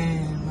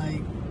 and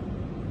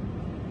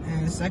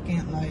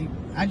second, like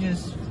I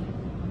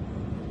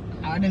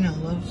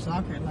didn't love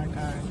soccer like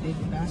I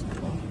did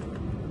basketball.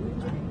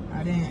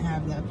 I didn't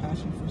have that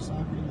passion for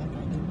soccer like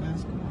I did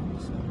basketball.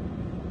 So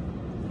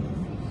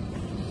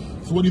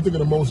yeah. So what do you think are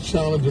the most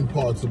challenging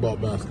parts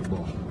about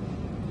basketball?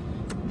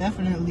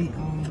 Definitely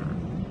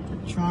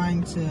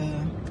trying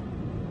to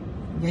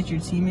get your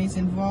teammates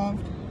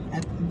involved,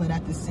 but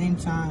at the same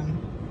time,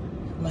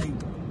 like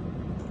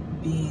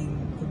being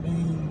the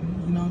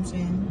main, you know what I'm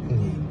saying, the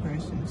main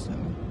person. So,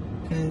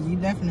 because you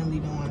definitely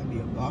don't want to be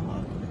a ball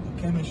hog.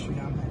 The chemistry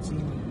on that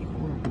team would be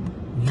horrible.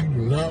 You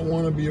do not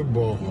want to be a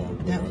ball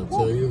hog, I'll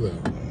tell you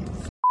that.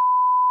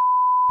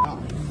 Oh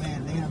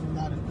man, they have a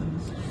lot of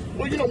those.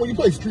 Well, you know, when you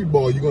play street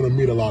ball, you're going to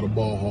meet a lot of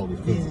ball hoggers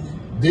because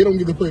they don't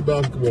get to play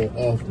basketball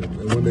often,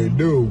 and when they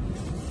do,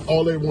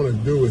 all they want to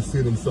do is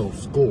see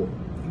themselves score.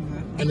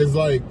 And it's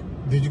like,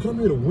 did you come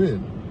here to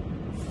win?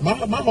 My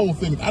whole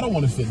thing is I don't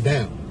want to sit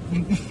down.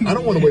 I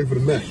don't want to wait for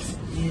the next.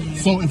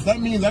 So if that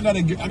means I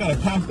gotta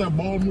pass that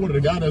ball more to the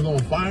guy that's on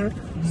fire,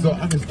 so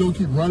I can still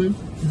keep running.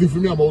 Because for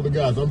me, I'm older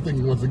guys. So I'm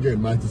thinking once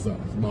again, my exercise,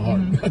 my heart.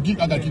 I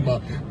gotta keep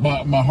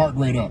my heart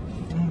rate up.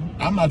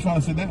 I'm not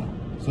trying to sit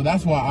down. So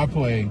that's why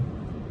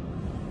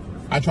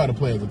I try to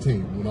play as a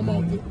team when I'm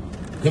out there.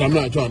 Because I'm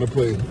not trying to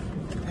play.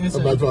 I'm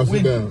not trying to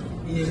sit down.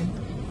 Yeah,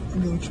 I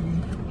know what you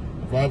mean.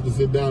 If I have to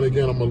sit down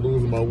again, I'm gonna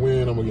lose my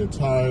win. I'm gonna get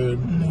tired.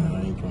 Nah,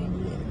 I ain't trying to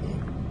do that, man.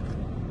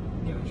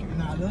 Yeah, what you mean.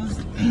 Nah, those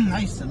I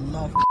used to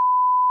love.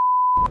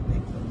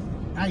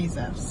 I used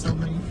to have so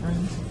many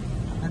friends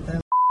at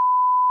that.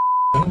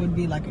 It would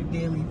be like a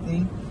daily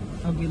thing.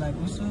 I'd be like,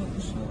 "What's up?"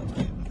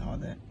 and all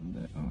that.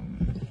 But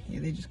yeah,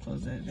 they just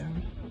closed that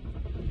down.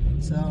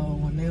 So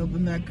when they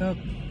open back up,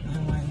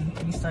 and when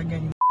we start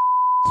getting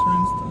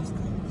friends, those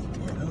things,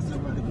 yeah, those are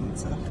really good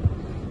stuff.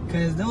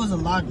 Because there was a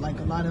lot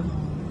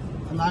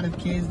of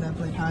kids that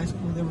played high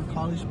school. They were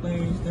college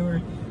players.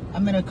 I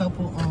met a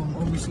couple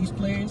overseas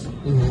players,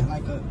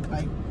 like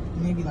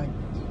maybe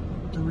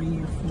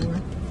 3 or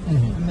 4.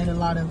 I met a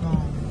lot of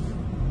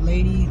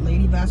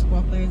lady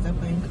basketball players that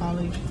play in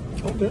college.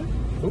 Okay.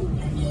 Cool.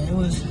 And yeah, it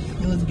was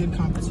good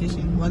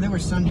competition. Well, there were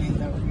some days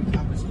that were good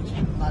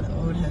competition. A lot of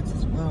old heads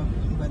as well,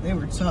 but they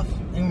were tough.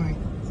 They weren't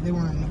the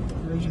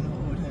original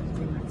old heads.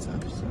 They were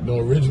tough. So. The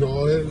original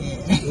old heads? Yeah.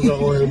 What kind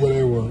of old heads were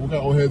they? What kind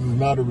of old heads is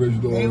not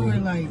original? They were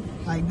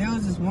like there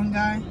was this one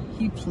guy.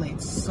 He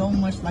played so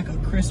much like a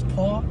Chris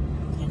Paul,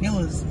 and it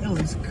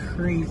was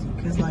crazy.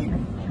 Cause like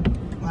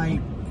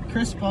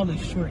Chris Paul is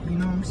short, you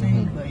know what I'm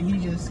saying? But he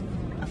just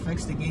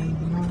affects the game,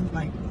 you know,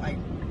 like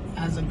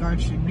as a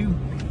guard should do.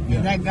 Yeah.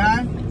 And that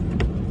guy,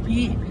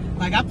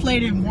 I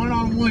played him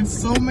one-on-one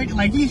so many,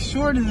 like he's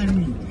shorter than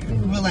me,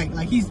 but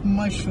like he's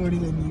much shorter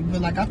than me.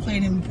 But like I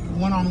played him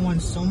one-on-one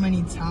so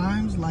many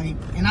times,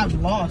 and I've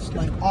lost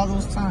like all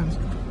those times.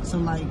 So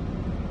like,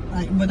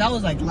 but that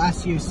was like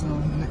last year. So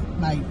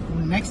like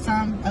next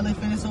time LA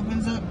Fitness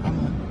opens up, I'm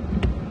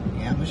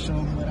gonna show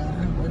him what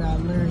I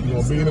learned. You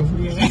gonna beat him?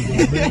 Yeah.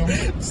 You gonna beat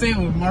him?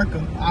 Same with Marco.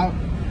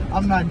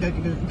 I'm not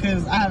ducking it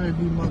because I haven't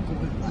beat Marco.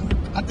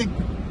 I think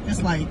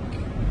it's like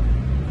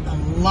a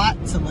lot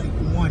to like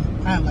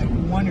 1. I have like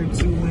 1 or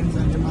 2 wins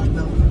under my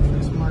belt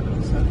against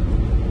Marco, so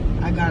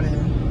I gotta.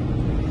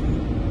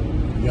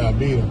 Yeah,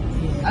 beat him.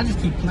 Yeah, I just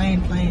keep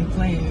playing,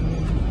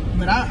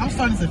 but I'm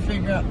starting to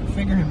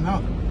figure him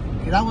out.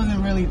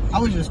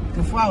 Cause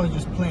before I was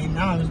just playing.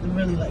 Now I was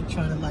really like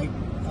trying to like.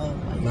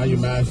 Now you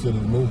mastered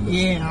his movement.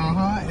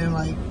 Yeah, and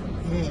like,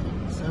 yeah,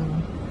 so.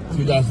 So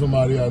you got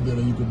somebody out there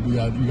that you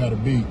got to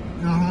beat.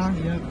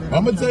 Yep.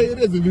 I'm gonna tell you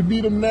this: if you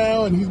beat him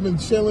now and he's been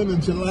chilling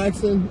and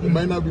chillaxing, it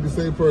might not be the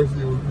same person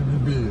you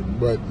beat,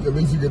 but at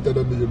least you get that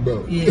under your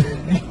belt. Yeah.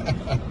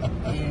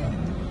 Yeah.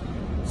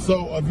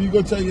 So if you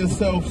go tell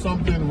yourself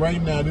something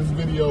right now, this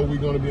video we're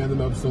gonna be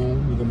ending up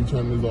soon. We're gonna be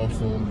turning this off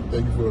soon.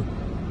 Thank you for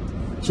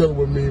chilling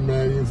with me,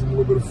 man. Eating some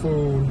little bit of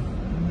food.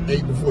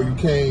 Ate before you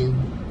came.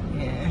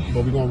 Yeah.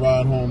 But we're gonna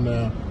ride home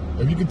now.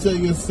 If you could tell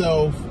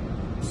yourself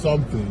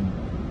something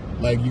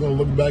Like, you're going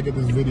to look back at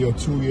this video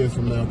 2 years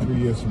from now, 3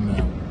 years from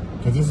now.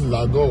 Because this is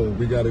our goal.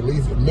 We got at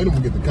least a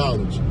minimum get to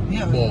college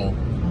ball.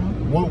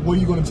 What are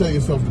you going to tell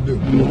yourself to do?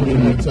 What are you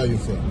going to tell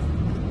yourself?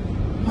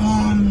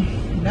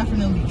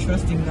 Definitely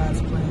trusting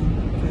God's plan.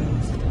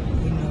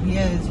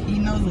 Because, he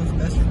knows what's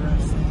best for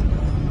us.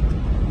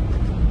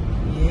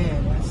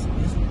 And, that's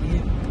basically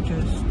it.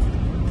 Just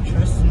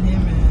trusting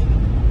him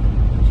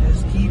and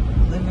just keep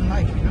living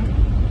life,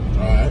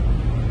 All right.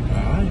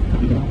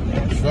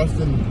 Yeah.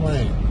 Trusting the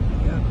plan.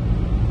 Yep.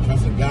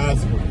 Trusting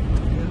God's plan.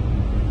 Yep.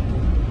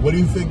 What do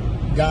you think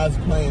God's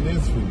plan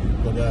is for you?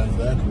 For guys,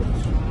 that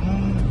question.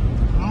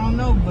 I don't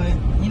know, but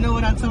you know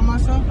what I tell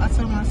myself? I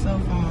tell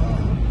myself,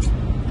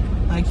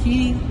 like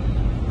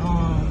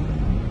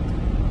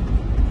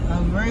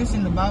a verse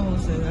in the Bible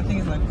says, I think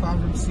it's like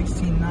Proverbs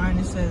 16:9.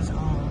 It says,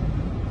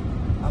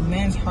 a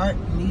man's heart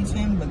leads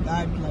him, but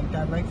God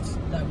directs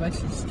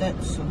his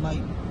steps. So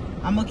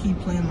I'm gonna keep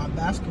playing my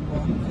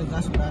basketball because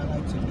that's what I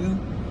like to do.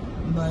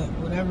 But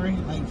whatever,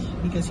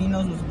 because he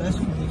knows what's best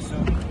for me. So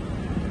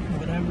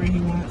whatever he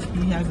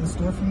has in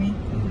store for me,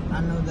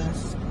 I know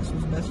that's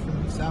what's best for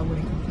me. So I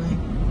wouldn't complain.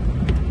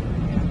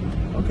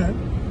 Yeah. Okay.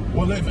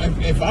 Well,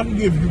 if I could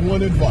give you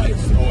one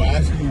advice or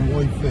ask you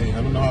one thing,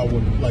 I don't know how I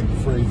would like to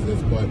phrase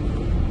this, but I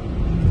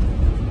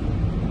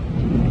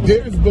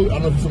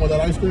don't know if you want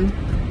that ice cream.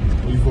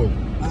 What are you for?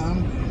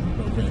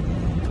 Okay.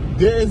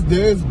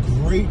 There's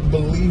great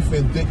belief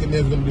in thinking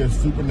there's going to be a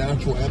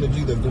supernatural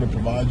energy that's going to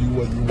provide you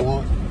what you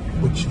want,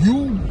 but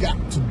you got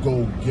to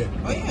go get it.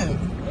 Oh, yeah.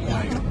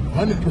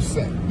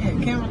 100%. Yeah,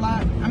 can't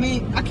rely. I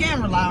mean, I can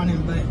rely on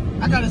him, but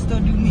I got to still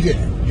do me.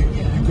 Yeah,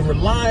 you can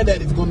rely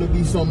that it's going to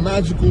be some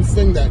magical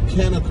thing that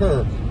can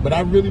occur, but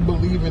I really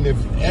believe in if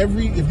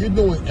you're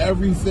doing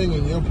everything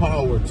in your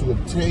power to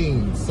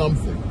obtain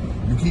something,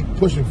 you keep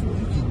pushing for it,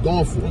 you keep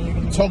going for it,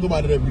 you talk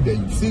about it every day,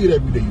 you see it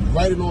every day, you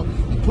write it on,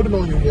 you put it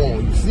on your wall,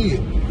 you see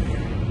it,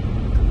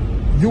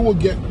 you will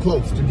get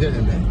close to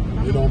getting there.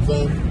 You know what I'm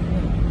saying?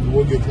 You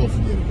will get close to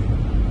getting it.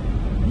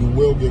 You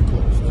will get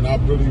close, and I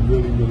really,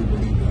 really, really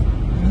believe that.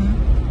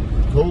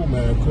 Cool,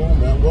 man.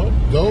 Well,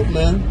 dope,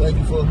 man. Thank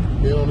you for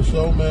being on the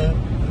show, man.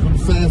 Super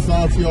Saiyan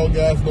Santi, all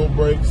gas, no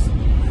breaks.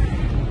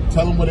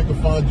 Tell them where they can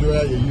find you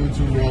at, your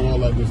YouTube, all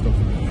that good stuff.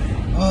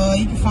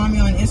 You can find me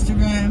on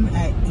Instagram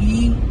at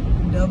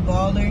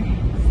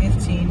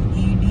etheballer15,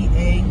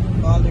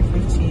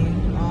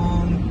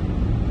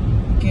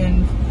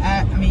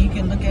 EDAballer15. You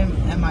can look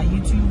at my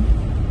YouTube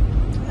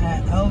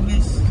at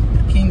Elvis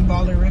King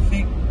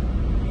Ballerific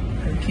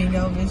or King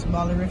Elvis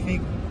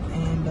Ballerific,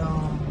 and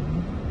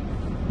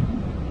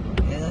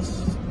that's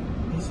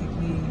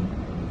basically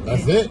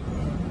that's it.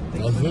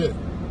 That's it.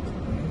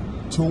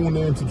 Tune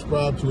in,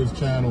 subscribe to his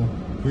channel.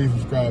 Please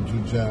subscribe to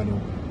the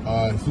channel.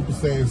 Super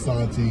Saiyan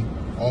Santi,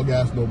 all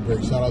gas, no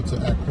break. Shout out to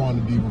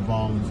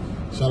 @QuantiDivaVolums.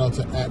 Shout out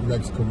to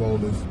 @Rex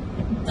Carolus,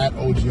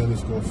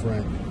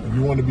 @OG_friend. If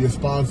you want to be a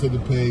sponsor of the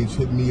page,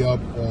 hit me up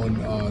on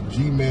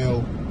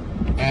Gmail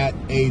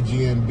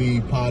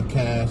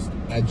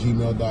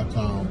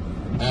 @AGNBpodcast@gmail.com.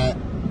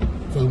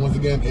 So once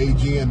again,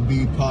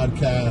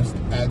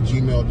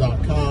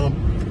 AGNBpodcast@gmail.com.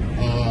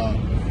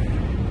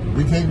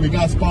 We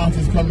got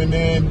sponsors coming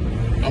in.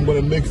 I'm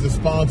going to mix the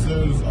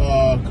sponsors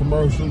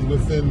commercials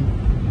within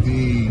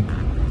the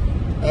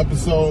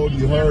episode.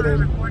 You heard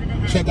them.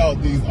 Check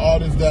out these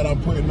artists that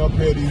I'm putting up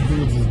here. These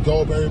dudes is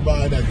dope.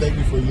 Everybody that thank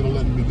you for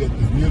letting me get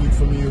this music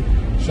from you.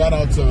 Shout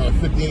out to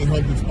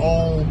 5800's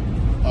own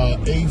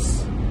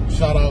Ace.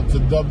 Shout out to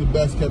Dub the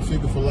Best Kept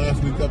Secret for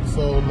last week's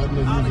episode, letting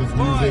us use his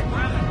music.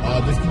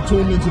 Just keep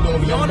tuning into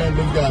those young men.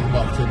 These guys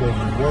about to take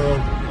over the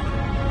world.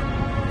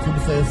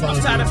 Super Saiyan Santi.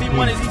 I'm tired of being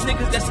one of these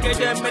niggas that scared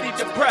to admit he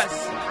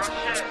depressed.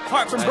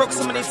 Heart been broke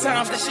so many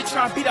times, that shit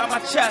trying to beat out my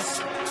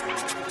chest.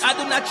 I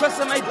do not trust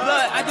in my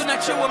blood, I do not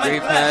chill with my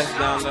flesh.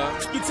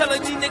 You telling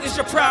these niggas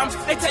your problem,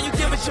 they tell you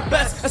give it your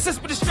best.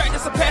 Assist with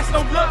distractions, a pass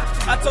no look.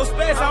 I told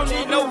Spaz I don't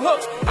need no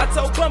hook. I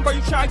told Bumbo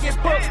you try to get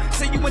booked.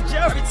 See you in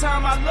jail every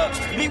time I look.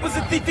 Me was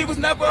a thief, he was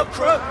never a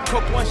crook.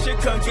 Cook one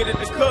shit, couldn't get it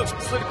to cook.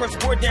 Slid across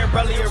the board, then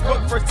rally a rook.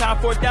 First time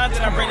 4 down,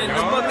 then I ran in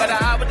the book. Got an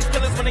eye with the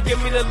killers when they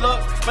give me the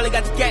look. Really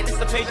got the gat, this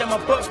the page on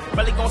my book.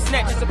 Really gon'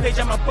 snatch, this the page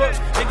on my book.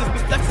 Niggas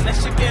be flexing, that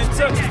shit getting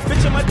took.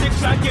 Bitch on my dick,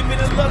 try to give me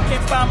the look.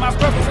 Can't find my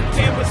brothers, I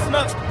can't with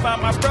snuck.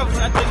 Find my brothers,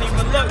 I didn't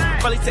even look.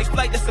 Probably take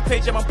flight, that's the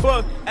page of my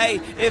book. Hey,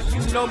 if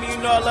you know me, you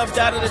know I love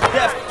die to the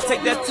death.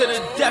 Take that to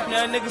the death.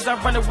 Now niggas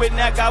I'm running with,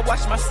 now I gotta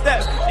watch my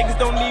steps. Niggas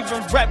don't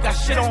even rap, got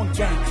shit on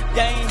gang.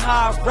 They ain't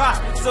how I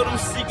rock. So them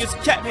secrets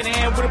kept in the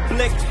hand with a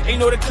blick. Ain't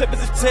know the clip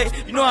is a tick.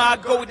 You know how I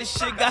go with this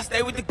shit, gotta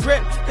stay with the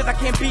grip. Cause I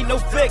can't beat no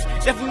flick.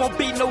 Definitely won't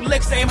beat no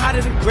lick. Say I'm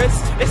hotter than grits.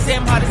 They say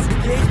I'm hot as a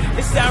gig.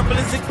 They say I'm real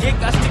as a gig.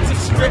 I stick to the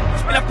script.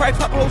 And I probably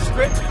pop a whole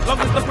script. Long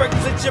as the perk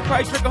is legit,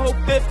 probably drink a whole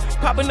fifth.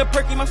 Popping the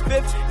perky my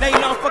fifth. Now you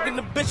know I'm fucking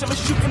the bitch, I'ma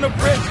shoot from the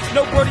rip.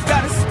 No birdie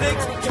got a stick.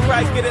 You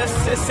right, get an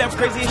assist, I'm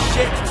crazy as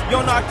shit. You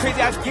don't know how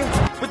crazy I get.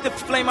 With the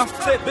flame I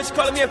flip, bitch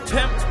calling me a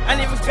pimp. I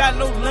ain't even got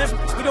no limp.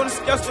 We don't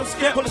discuss no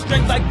skimp. Pull the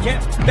strings like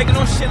Gimp. Begging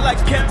on shit like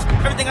Kemp.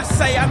 Everything I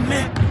say I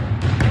meant.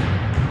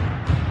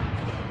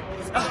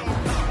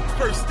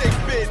 First state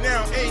bid now.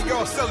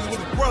 thought Sully was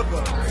his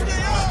brother.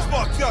 It's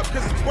fucked up,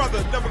 cause his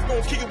brother never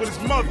gonna kick it with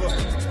his mother.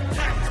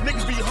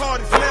 Niggas be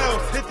hard as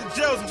nails, hit the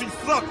jails and be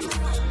suckers.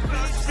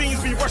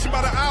 Fiends be rushing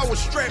by the hour,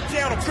 strapped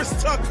down on Chris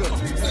Tucker.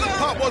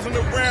 Pop wasn't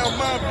around,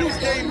 Mom Deuce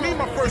gave me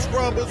my first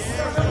rubbers.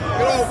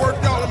 It all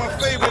worked out in my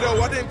favor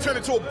though, I didn't turn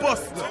into a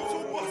buster.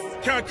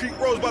 Concrete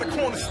rose by the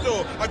corner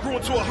store, I grew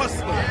into a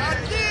hustler.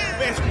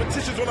 Fancy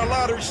petitions on the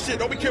lottery shit,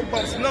 don't be caring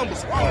about his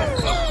numbers.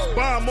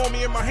 Bomb on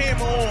me and my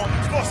hammer on,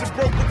 Faucet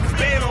broke with the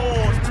banner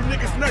on. You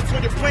niggas nuts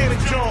when you're playing it,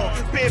 John.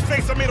 Bad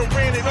face, I made him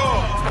ran it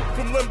off.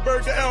 From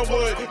Lindbergh to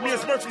Elwood, me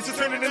and Smurfy just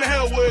turned it into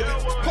Hellwood.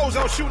 Pose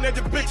out shooting at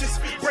the bitches,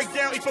 break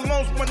down, eat for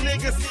loans with my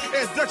niggas.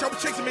 As Dutch, I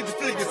was chasing major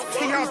figures.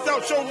 He housed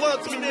out, show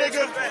love to me,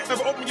 nigga.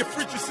 Ever open your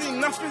fridge, you see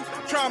nothing?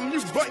 Try a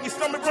mute button, your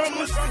stomach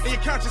rumbling. And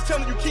your conscience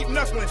telling you keep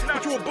knuckling.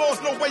 But you a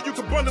boss, no way you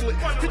can bundle it.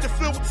 Hit the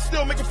field with the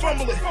steel, make him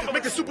fumble it.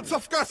 Make a super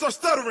tough guy start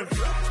stuttering.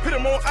 Hit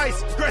him on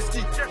ice,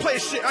 Gretzky. Play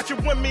shit, I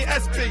should win me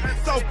SP.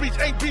 South Beach,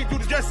 AB, do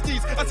the jet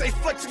skis. I say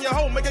flex in your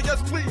home, make a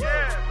yes please.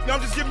 Now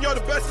I'm just giving y'all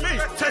the best me.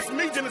 Test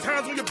me, then it's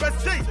Hines on your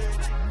best day.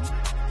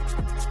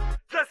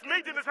 Test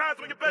me, then it's Hines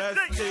on your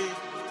best day.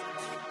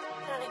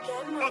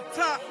 Up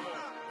top,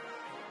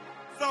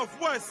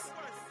 Southwest,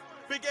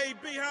 Big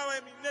AB, holla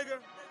at me, nigga.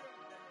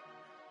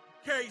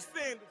 Carrie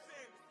Sanders,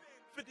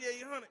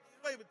 5800,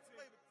 flavor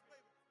team.